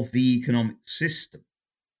of the economic system.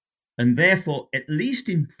 And therefore, at least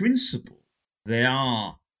in principle, they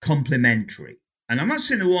are complementary. And I'm not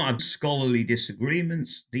saying there won't have scholarly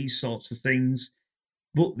disagreements, these sorts of things,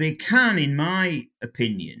 but they can, in my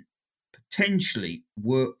opinion, potentially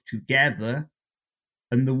work together.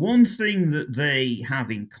 And the one thing that they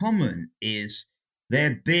have in common is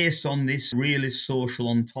they're based on this realist social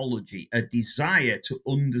ontology, a desire to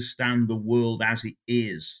understand the world as it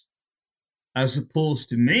is, as opposed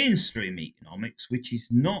to mainstream economics, which is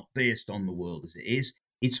not based on the world as it is.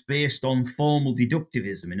 It's based on formal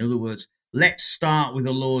deductivism. In other words, let's start with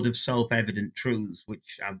a load of self-evident truths,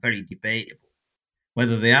 which are very debatable,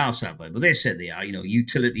 whether they are self-evident. But they said they are,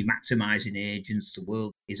 utility maximizing agents, the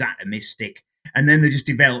world is atomistic, and then they just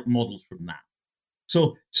develop models from that.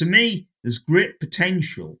 So to me, there's great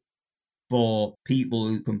potential for people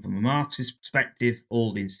who come from a Marxist perspective,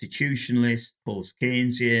 old institutionalist,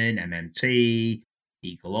 post-Keynesian, MMT,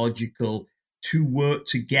 ecological, to work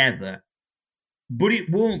together. But it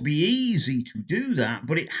won't be easy to do that,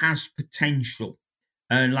 but it has potential.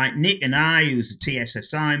 And like Nick and I, who's a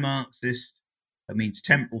TSSI Marxist, that means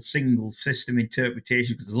temporal single system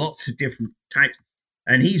interpretation, because there's lots of different types.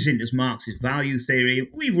 And he's into Marxist value theory.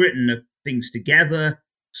 We've written things together,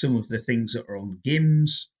 some of the things that are on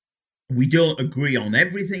GIMS. We don't agree on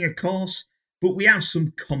everything, of course, but we have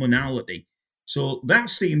some commonality. So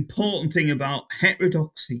that's the important thing about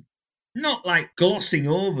heterodoxy. Not like glossing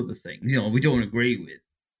over the things, we don't agree with.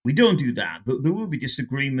 We don't do that. There will be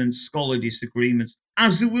disagreements, scholar disagreements,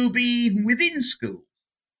 as there will be even within schools.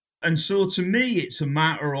 And so to me, it's a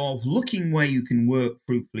matter of looking where you can work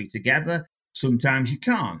fruitfully together. Sometimes you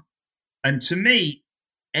can't. And to me,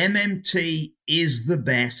 MMT is the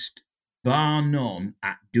best, bar none,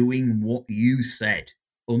 at doing what you said,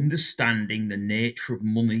 understanding the nature of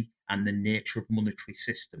money and the nature of monetary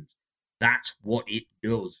systems. That's what it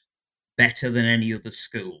does, better than any other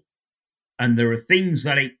school. And there are things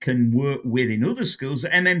that it can work with in other schools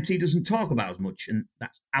that MMT doesn't talk about as much, and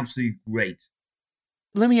that's absolutely great.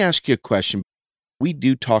 Let me ask you a question. We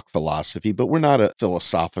do talk philosophy, but we're not a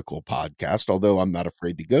philosophical podcast, although I'm not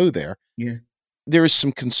afraid to go there. Yeah. There is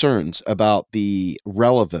some concerns about the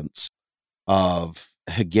relevance of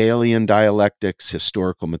Hegelian dialectics,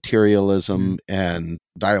 historical materialism, and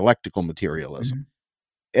dialectical materialism,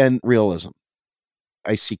 and realism.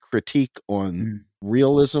 I see critique on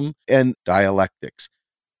realism and dialectics.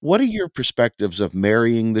 What are your perspectives of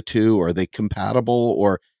marrying the two? Are they compatible,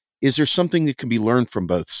 or is there something that can be learned from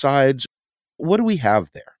both sides? What do we have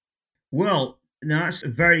there? Well, now that's a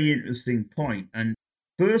very interesting point. And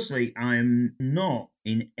firstly, I am not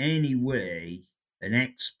in any way an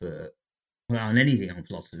expert on anything on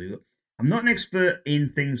philosophy. But I'm not an expert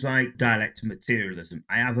in things like dialectical materialism.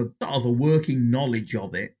 I have a sort of a working knowledge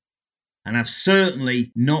of it. And I've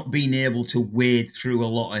certainly not been able to wade through a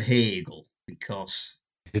lot of Hegel because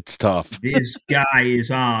it's tough. This guy is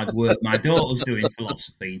hard work. My daughter's doing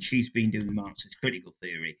philosophy and she's been doing Marxist critical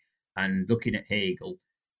theory and looking at Hegel.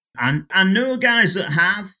 And I know guys that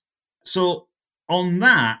have, So on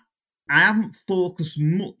that, I haven't focused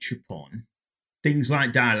much upon things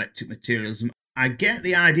like dialectic materialism. I get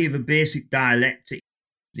the idea of a basic dialectic,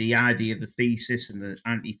 the idea of the thesis and the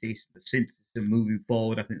antithesis, the synthesis, and moving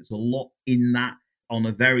forward. I think there's a lot in that on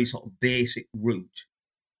a very sort of basic route.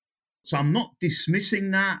 So I'm not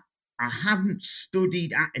dismissing that. I haven't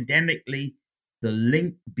studied academically the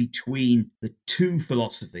link between the two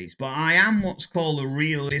philosophies, but I am what's called a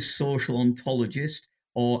realist social ontologist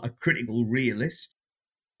or a critical realist.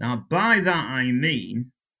 Now, by that I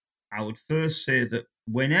mean, I would first say that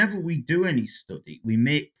whenever we do any study, we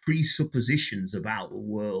make presuppositions about the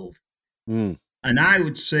world. Mm. And I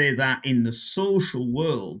would say that in the social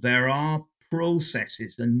world, there are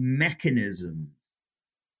processes and mechanisms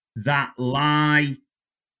that lie,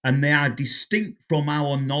 and they are distinct from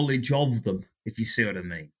our knowledge of them, if you see what I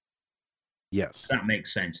mean. Yes. That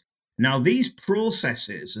makes sense. Now, these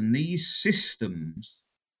processes and these systems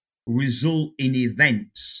result in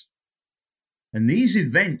events. And these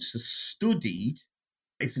events are studied,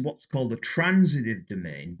 it's what's called the transitive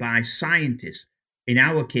domain, by scientists, in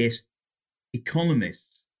our case,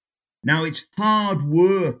 economists. Now, it's hard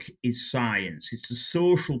work is science. It's a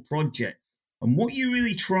social project. And what you're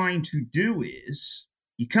really trying to do is,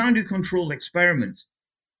 you can't do controlled experiments.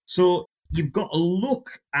 So you've got to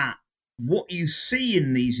look at what you see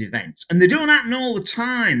in these events. And they don't happen all the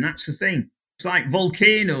time. That's the thing. It's like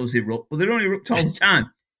volcanoes erupt, but they don't erupt all the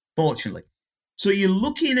time, fortunately. So you're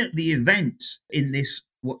looking at the events in this,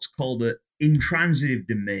 what's called the intransitive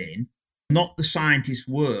domain, not the scientist's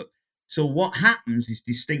work. So what happens is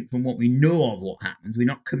distinct from what we know of what happens. We're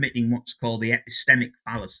not committing what's called the epistemic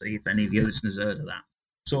fallacy, if any of your listeners heard of that.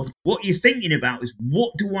 So what you're thinking about is,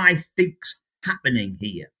 what do I think's happening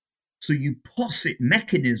here? So you posit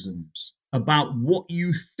mechanisms about what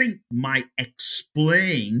you think might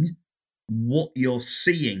explain what you're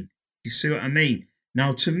seeing. You see what I mean?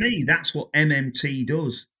 Now, to me, that's what MMT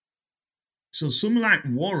does. So someone like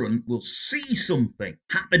Warren will see something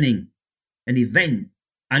happening, an event,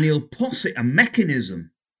 and he'll posit a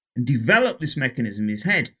mechanism and develop this mechanism in his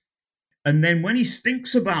head. And then when he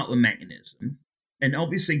thinks about the mechanism, and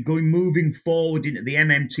obviously moving forward into the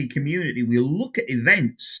MMT community, we'll look at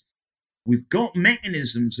events. We've got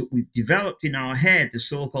mechanisms that we've developed in our head, the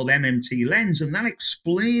so-called MMT lens, and that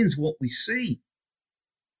explains what we see.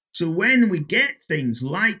 So when we get things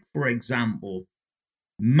like, for example,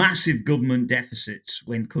 massive government deficits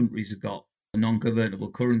when countries have got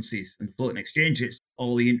non-convertible currencies and floating exchange rates,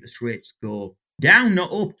 all the interest rates go down,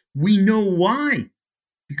 not up. We know why,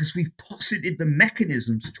 because we've posited the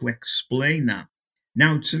mechanisms to explain that.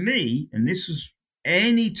 Now, to me, and this is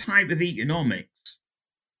any type of economics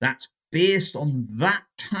that's based on that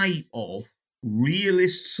type of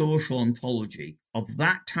realist social ontology, of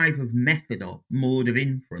that type of method or mode of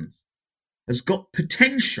inference, has got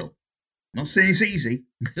potential, I'm not saying it's easy,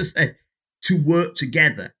 to work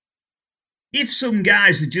together. If some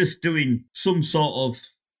guys are just doing some sort of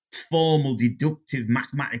formal deductive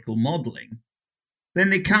mathematical modeling, then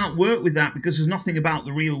they can't work with that because there's nothing about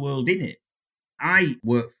the real world in it. I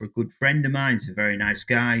work for a good friend of mine. He's a very nice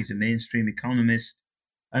guy. He's a mainstream economist.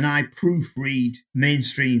 And I proofread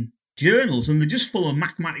mainstream journals, and they're just full of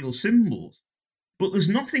mathematical symbols. But there's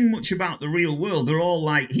nothing much about the real world. They're all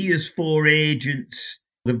like, here's 4 agents.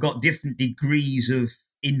 They've got different degrees of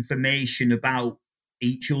information about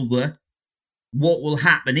each other. What will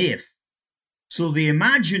happen if? So they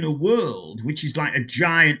imagine a world which is like a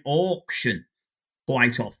giant auction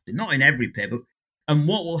quite often, not in every paper, and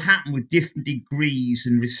what will happen with different degrees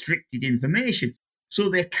and restricted information. So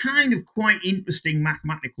they're kind of quite interesting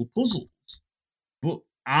mathematical puzzles. But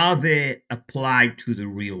are they applied to the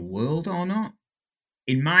real world or not?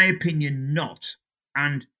 In my opinion, not.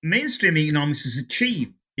 And mainstream economics has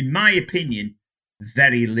achieved, in my opinion,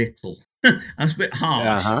 very little. That's a bit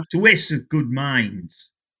harsh. It's a waste of good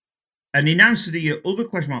minds. And in answer to your other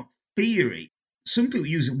question about theory, some people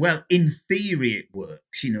use it, well, in theory it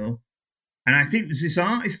works, you know. And I think there's this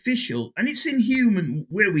artificial, and it's inhuman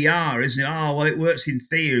where we are, isn't it? Oh, well, it works in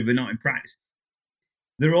theory, but not in practice.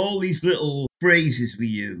 There are all these little phrases we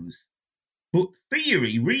use. But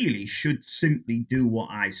theory really should simply do what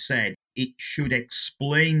I said. It should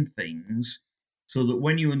explain things so that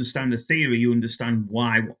when you understand a theory, you understand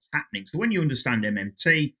why what's happening. So when you understand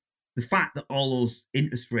MMT, the fact that all those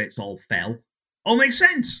interest rates all fell, all makes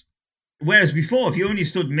sense. Whereas before, if you only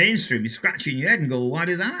stood mainstream, you're scratching your head and go, why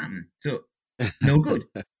did that happen? So, no good.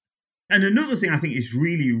 And another thing I think is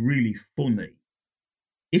really, really funny.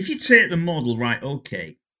 If you take the model, right,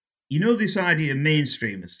 okay, you know this idea of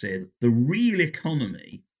mainstreamers say that the real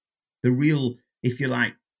economy, the real, if you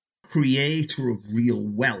like, creator of real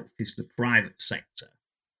wealth is the private sector.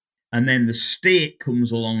 And then the state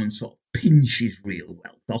comes along and sort of pinches real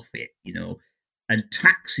wealth off it, and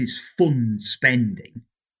taxes fund spending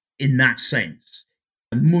in that sense.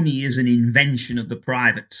 And money is an invention of the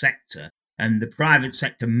private sector, and the private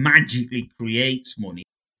sector magically creates money.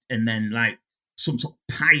 And then, like some sort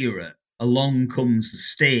of pirate, along comes the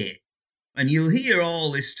state. And you'll hear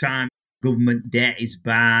all this time, government debt is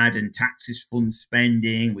bad and taxes fund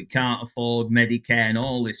spending, we can't afford Medicare and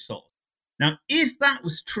all this sort of. Now, if that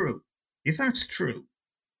was true, if that's true,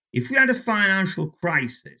 if we had a financial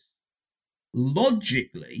crisis,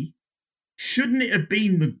 logically, shouldn't it have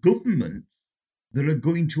been the government that are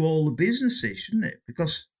going to all the businesses, shouldn't it?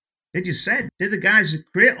 Because they just said they're the guys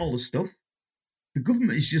that create all the stuff. The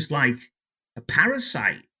government is just like a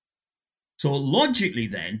parasite. So logically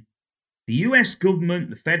then, the US government,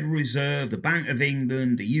 the Federal Reserve, the Bank of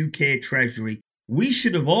England, the UK Treasury, we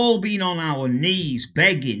should have all been on our knees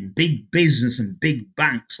begging big business and big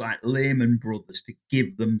banks like Lehman Brothers to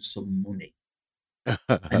give them some money.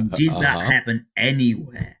 And did that happen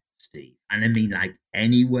anywhere, Steve? And I mean like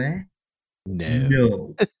anywhere?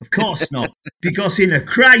 No, of course not. Because in a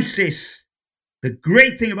crisis, the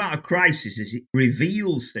great thing about a crisis is it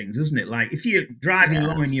reveals things, doesn't it? Like if you're driving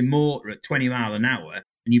along in your motor at 20 miles an hour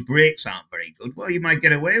and your brakes aren't very good, well, you might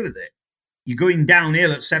get away with it. You're going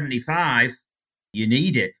downhill at 75, you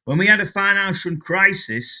need it. When we had a financial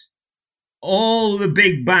crisis, all the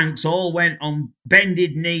big banks all went on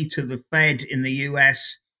bended knee to the Fed in the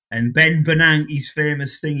US, and Ben Bernanke's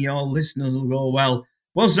famous thing, your listeners will go, well,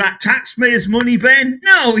 was that taxpayers' money, Ben?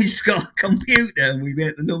 No, he's got a computer and we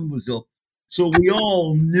make the numbers up. So we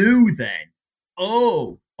all knew then,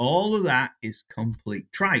 all of that is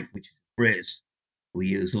complete tripe, which is a phrase we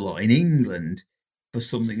use a lot in England for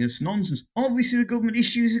something that's nonsense. Obviously, the government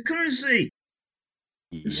issues a currency.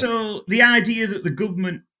 Yep. So the idea that the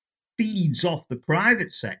government feeds off the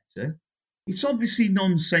private sector, it's obviously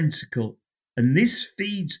nonsensical. And this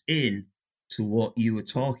feeds in to what you were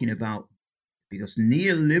talking about, because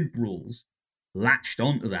neoliberals latched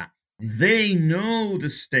onto that. They know the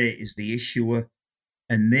state is the issuer,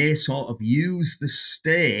 and they sort of use the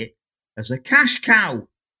state as a cash cow.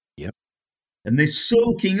 Yep. And they're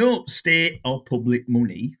soaking up state or public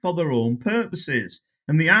money for their own purposes.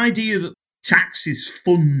 And the idea that taxes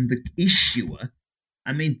fund the issuer,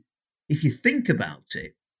 I mean, if you think about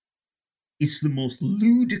it, it's the most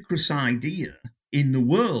ludicrous idea in the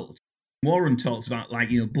world. Warren talks about,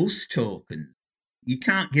 bus tokens. You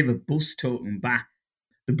can't give a bus token back.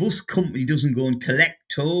 The bus company doesn't go and collect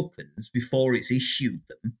tokens before it's issued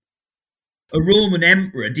them. A Roman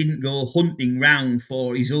emperor didn't go hunting round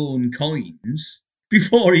for his own coins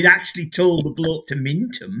before he'd actually told the bloke to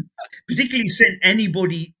mint them, particularly since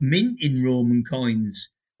anybody minting Roman coins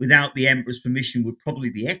without the emperor's permission would probably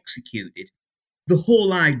be executed. The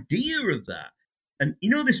whole idea of that, and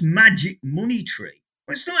this magic money tree,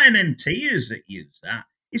 well, it's not MMTers that use that.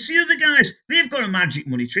 It's the other guys. They've got a magic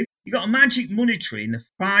money tree. You've got a magic money tree in the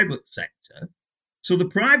private sector. So the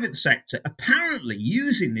private sector, apparently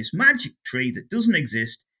using this magic tree that doesn't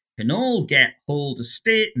exist, can all get hold of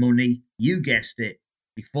state money, you guessed it,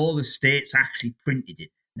 before the states actually printed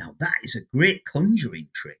it. Now, that is a great conjuring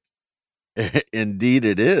trick. Indeed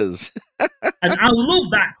it is. And I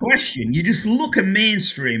love that question. You just look a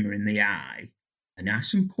mainstreamer in the eye and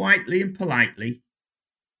ask them quietly and politely,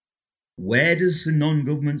 where does the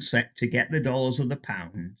non-government sector get the dollars or the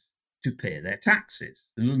pounds to pay their taxes?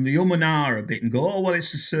 And they and ah a bit and go, oh, well,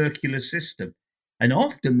 it's a circular system. And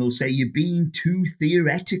often they'll say, you're being too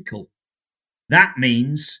theoretical. That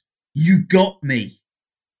means you got me.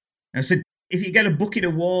 I said, if you get a bucket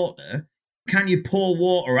of water, can you pour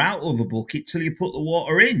water out of a bucket till you put the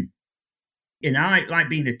water in? And I, like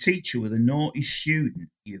being a teacher with a naughty student,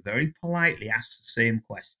 you very politely ask the same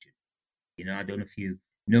question. I don't know if you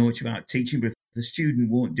know much about teaching, but if the student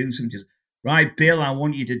won't do something, just, right, Bill, I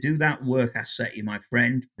want you to do that work I set you, my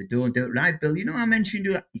friend. They don't do it. Right, Bill, I mentioned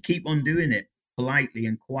do that. You keep on doing it politely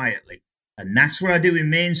and quietly. And that's what I do in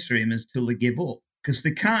mainstream until they give up, because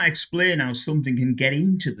they can't explain how something can get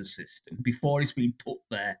into the system before it's been put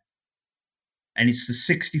there. And it's the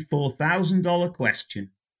 $64,000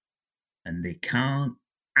 question, and they can't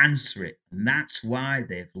answer it. And that's why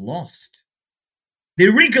they've lost. They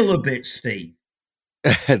wriggle a bit, Steve.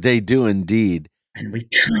 They do indeed. And we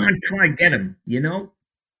can't quite get them,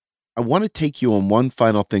 I want to take you on one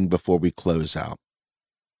final thing before we close out.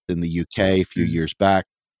 In the UK a few years back,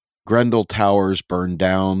 Grendel Towers burned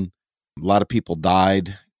down. A lot of people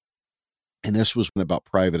died. And this was about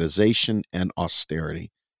privatization and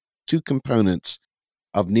austerity. Two components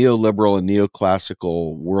of neoliberal and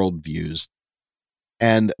neoclassical worldviews.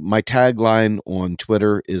 And my tagline on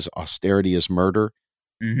Twitter is austerity is murder,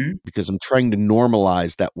 because I'm trying to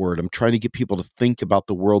normalize that word. I'm trying to get people to think about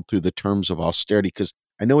the world through the terms of austerity, because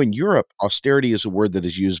I know in Europe, austerity is a word that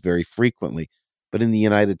is used very frequently. But in the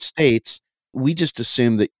United States, we just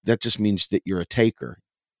assume that that just means that you're a taker.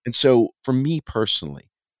 And so for me personally,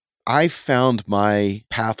 I found my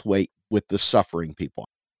pathway with the suffering people.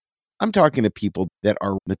 I'm talking to people that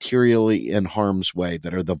are materially in harm's way,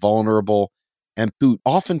 that are the vulnerable and who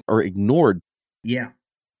often are ignored. Yeah.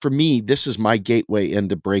 For me, this is my gateway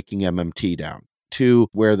into breaking MMT down, to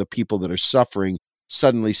where the people that are suffering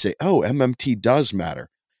suddenly say, oh, MMT does matter.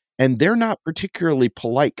 And they're not particularly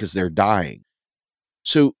polite because they're dying.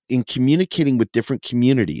 So in communicating with different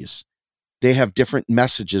communities, they have different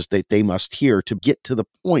messages that they must hear to get to the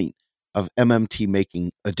point of MMT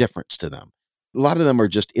making a difference to them. A lot of them are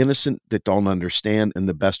just innocent that don't understand, and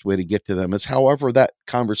the best way to get to them is however that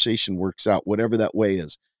conversation works out, whatever that way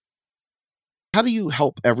is. How do you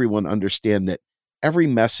help everyone understand that every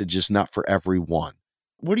message is not for everyone?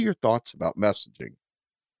 What are your thoughts about messaging?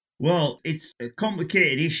 Well, it's a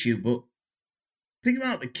complicated issue, but think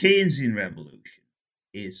about the Keynesian revolution.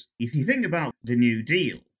 Is if you think about the New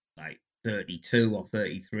Deal, like 32 or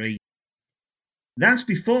 33, that's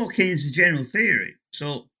before Keynes' general theory.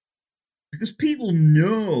 So, because people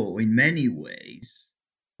know in many ways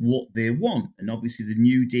what they want, and obviously the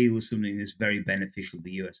New Deal was something that's very beneficial to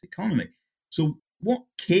the US economy. So, what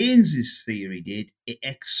Keynes' theory did, it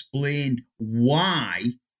explained why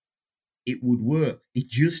it would work. It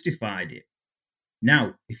justified it.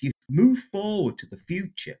 Now, if you move forward to the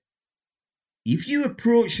future, if you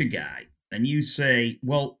approach a guy and you say,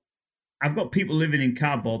 well, I've got people living in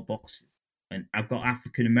cardboard boxes, and I've got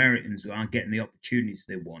African Americans who aren't getting the opportunities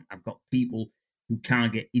they want. I've got people who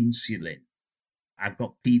can't get insulin. I've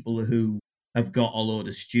got people who have got a load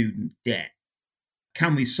of student debt.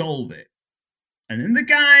 Can we solve it? And then the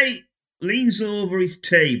guy leans over his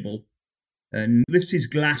table and lifts his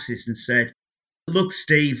glasses and said, look,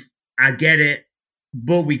 Steve, I get it,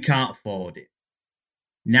 but we can't afford it.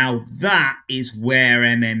 Now that is where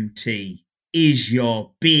MMT is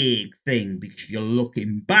your big thing, because you're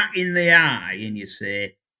looking back in the eye and you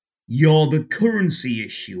say, you're the currency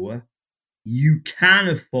issuer, you can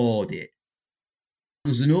afford it.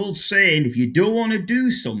 There's an old saying, if you don't want to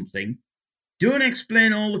do something, don't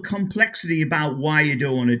explain all the complexity about why you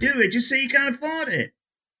don't want to do it, just say you can't afford it.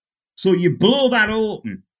 So you blow that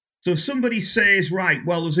open. So if somebody says, right,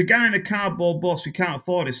 well, there's a guy in a cardboard box, we can't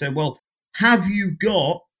afford it. Say, well, have you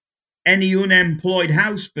got any unemployed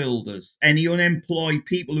house builders, any unemployed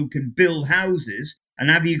people who can build houses? And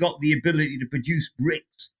have you got the ability to produce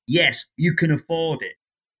bricks? Yes, you can afford it.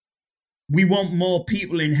 We want more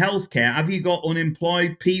people in healthcare. Have you got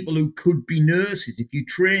unemployed people who could be nurses if you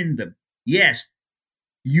trained them? Yes,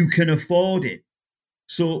 you can afford it.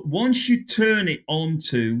 So once you turn it on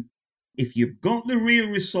to, if you've got the real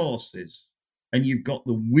resources and you've got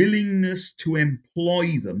the willingness to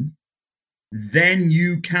employ them, then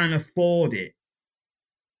you can afford it.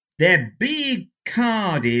 Their big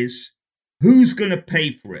card is, who's going to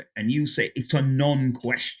pay for it? And you say it's a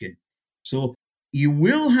non-question. So you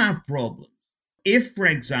will have problems if, for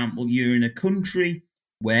example, you're in a country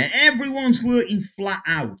where everyone's working flat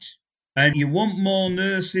out and you want more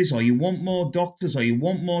nurses or you want more doctors or you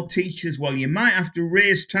want more teachers. Well, you might have to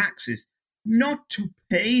raise taxes, not to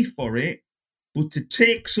pay for it, but to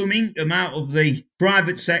take some income out of the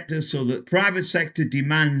private sector so that private sector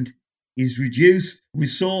demand is reduced,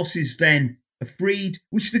 resources then are freed,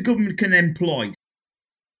 which the government can employ.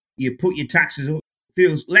 You put your taxes up,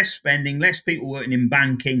 feels less spending, less people working in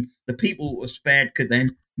banking. The people who are spared could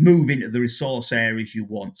then move into the resource areas you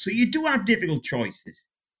want. So you do have difficult choices,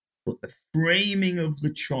 but the framing of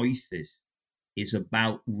the choices is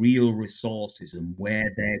about real resources and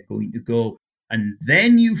where they're going to go. And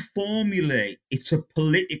then you formulate, it's a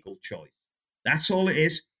political choice. That's all it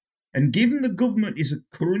is. And given the government is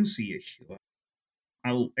a currency issue,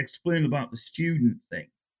 I'll explain about the student thing.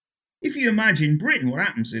 If you imagine Britain, what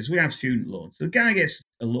happens is we have student loans. The guy gets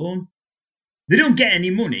a loan. They don't get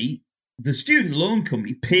any money. The student loan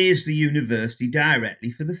company pays the university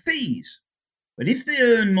directly for the fees. But if they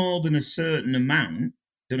earn more than a certain amount,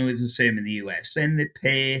 don't know if it's the same in the US, then they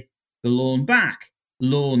pay the loan back.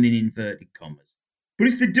 Loan in inverted commas. But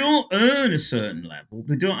if they don't earn a certain level,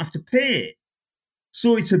 they don't have to pay it.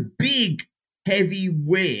 So it's a big, heavy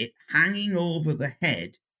weight hanging over the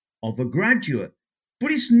head of a graduate. But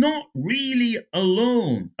it's not really a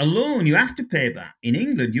loan. A loan you have to pay back. In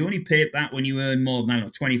England, you only pay it back when you earn more than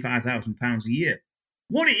 £25,000 a year.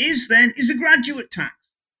 What it is then is a graduate tax.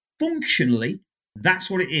 functionally, that's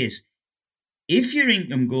what it is. If your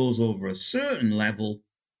income goes over a certain level,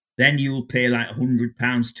 then you'll pay like £100,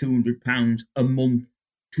 £200 a month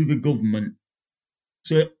to the government.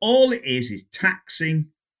 So all it is taxing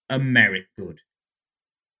a merit good.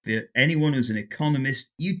 For anyone who's an economist,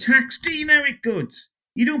 you tax demerit goods.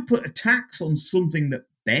 You don't put a tax on something that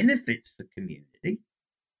benefits the community.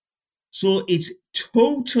 So it's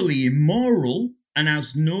totally immoral and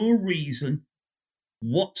has no reason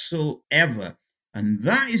whatsoever. And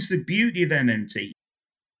that is the beauty of MMT.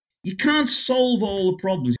 You can't solve all the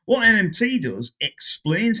problems. What MMT does,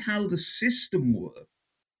 explains how the system works.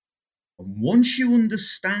 And once you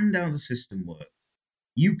understand how the system works,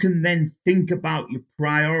 you can then think about your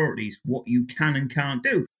priorities, what you can and can't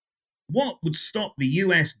do. What would stop the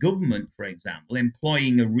US government, for example,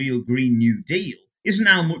 employing a real Green New Deal isn't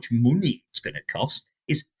how much money it's going to cost.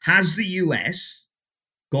 It's has the US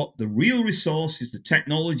got the real resources, the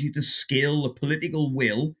technology, the skill, the political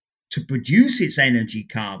will to produce its energy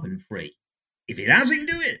carbon free? If it has, it can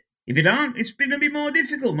do it. If it aren't, it's going to be more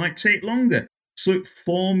difficult, might take longer. So it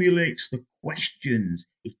formulates the questions.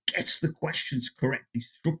 It gets the questions correctly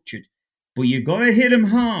structured. But you got to hit them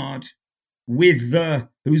hard with the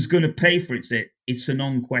who's going to pay for it. It's a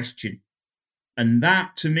non-question. And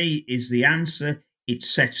that, to me, is the answer. It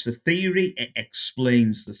sets the theory. It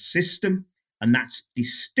explains the system. And that's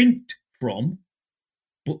distinct from,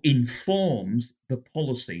 but informs the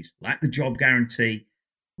policies, like the job guarantee,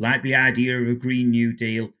 like the idea of a Green New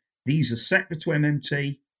Deal. These are separate to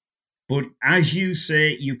MMT. But as you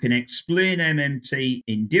say, you can explain MMT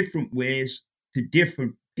in different ways to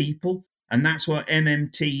different people. And that's why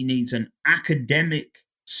MMT needs an academic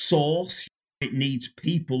source. It needs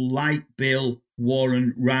people like Bill,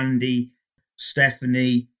 Warren, Randy,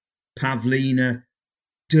 Stephanie, Pavlina,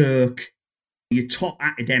 Dirk, your top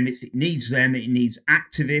academics. It needs them. It needs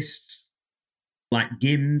activists like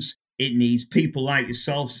GIMS. It needs people like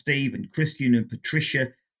yourself, Steve, and Christian and Patricia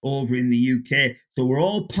over in the UK. So we're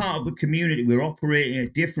all part of the community. We're operating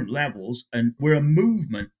at different levels, and we're a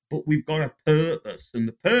movement, but we've got a purpose. And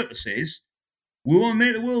the purpose is we want to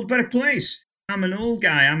make the world a better place. I'm an old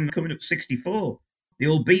guy. I'm coming up 64. The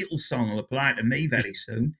old Beatles song will apply to me very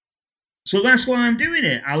soon. So that's why I'm doing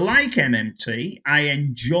it. I like MMT. I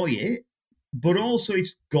enjoy it. But also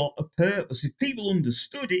it's got a purpose. If people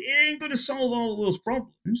understood it, it ain't going to solve all of those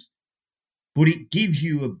problems. But it gives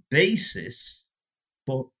you a basis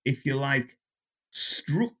for, if you like,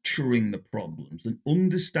 structuring the problems and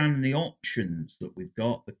understanding the options that we've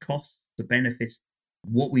got, the costs, the benefits,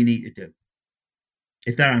 what we need to do.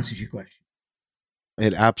 If that answers your question.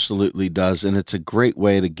 It absolutely does. And it's a great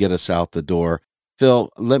way to get us out the door. Phil,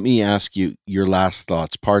 let me ask you your last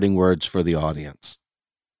thoughts, parting words for the audience.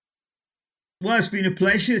 Well, it's been a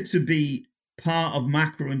pleasure to be part of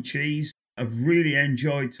Macro and Cheese. I've really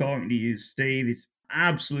enjoyed talking to you, Steve. It's an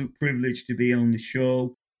absolute privilege to be on the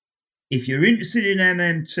show. If you're interested in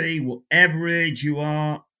MMT, whatever age you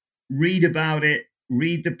are, read about it.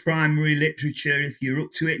 Read the primary literature if you're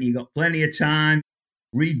up to it and you've got plenty of time.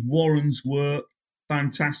 Read Warren's work.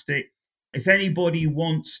 Fantastic. If anybody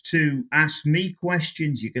wants to ask me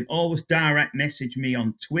questions, you can always direct message me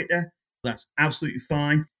on Twitter. That's absolutely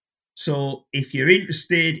fine. So if you're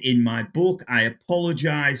interested in my book, I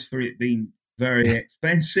apologize for it being very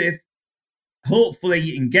expensive. Hopefully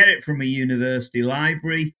you can get it from a university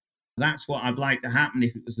library. That's what I'd like to happen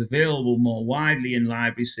if it was available more widely in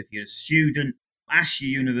libraries. So if you're a student, ask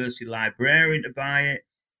your university librarian to buy it.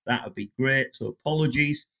 That would be great. So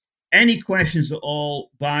apologies. Any questions at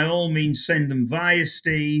all, by all means, send them via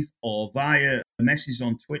Steve or via a message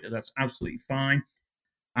on Twitter. That's absolutely fine.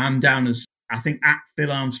 I'm down as, I think, at Phil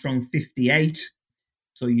Armstrong 58.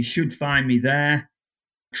 So you should find me there.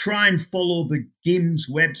 Try and follow the GIMS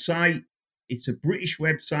website. It's a British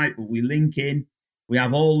website, but we link in. We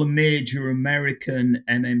have all the major American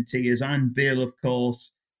MMTers and Bill, of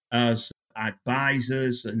course, as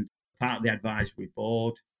advisors and part of the advisory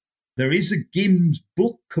board. There is a GIMS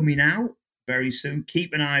book coming out very soon.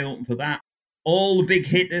 Keep an eye open for that. All the big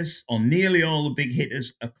hitters, or nearly all the big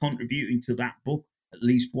hitters, are contributing to that book. At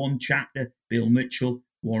least one chapter. Bill Mitchell,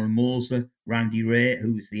 Warren Mosley, Randy Ray,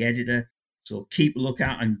 who's the editor. So keep a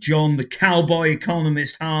lookout. And John, the cowboy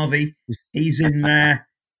economist, Harvey, he's in there.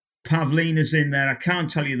 Pavlina's in there. I can't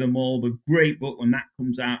tell you them all, but great book when that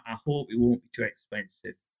comes out. I hope it won't be too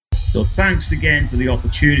expensive. So thanks again for the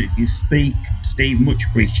opportunity to speak. Steve, much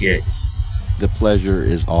appreciated. The pleasure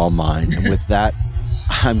is all mine. And with that,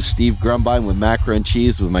 I'm Steve Grumbine with Macro and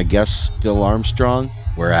Cheese with my guest, Phil Armstrong.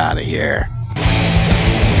 We're out of here.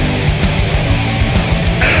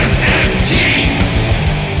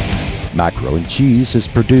 Macro and Cheese is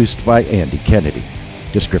produced by Andy Kennedy.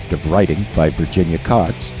 Descriptive writing by Virginia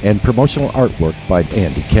Cox and promotional artwork by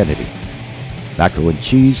Andy Kennedy. Macro and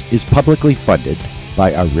Cheese is publicly funded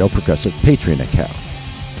by our Real Progressive Patreon account.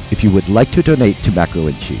 If you would like to donate to Macro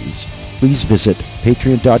and Cheese, please visit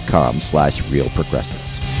patreon.com/realprogressives.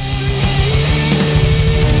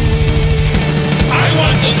 I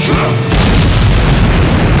want the truth.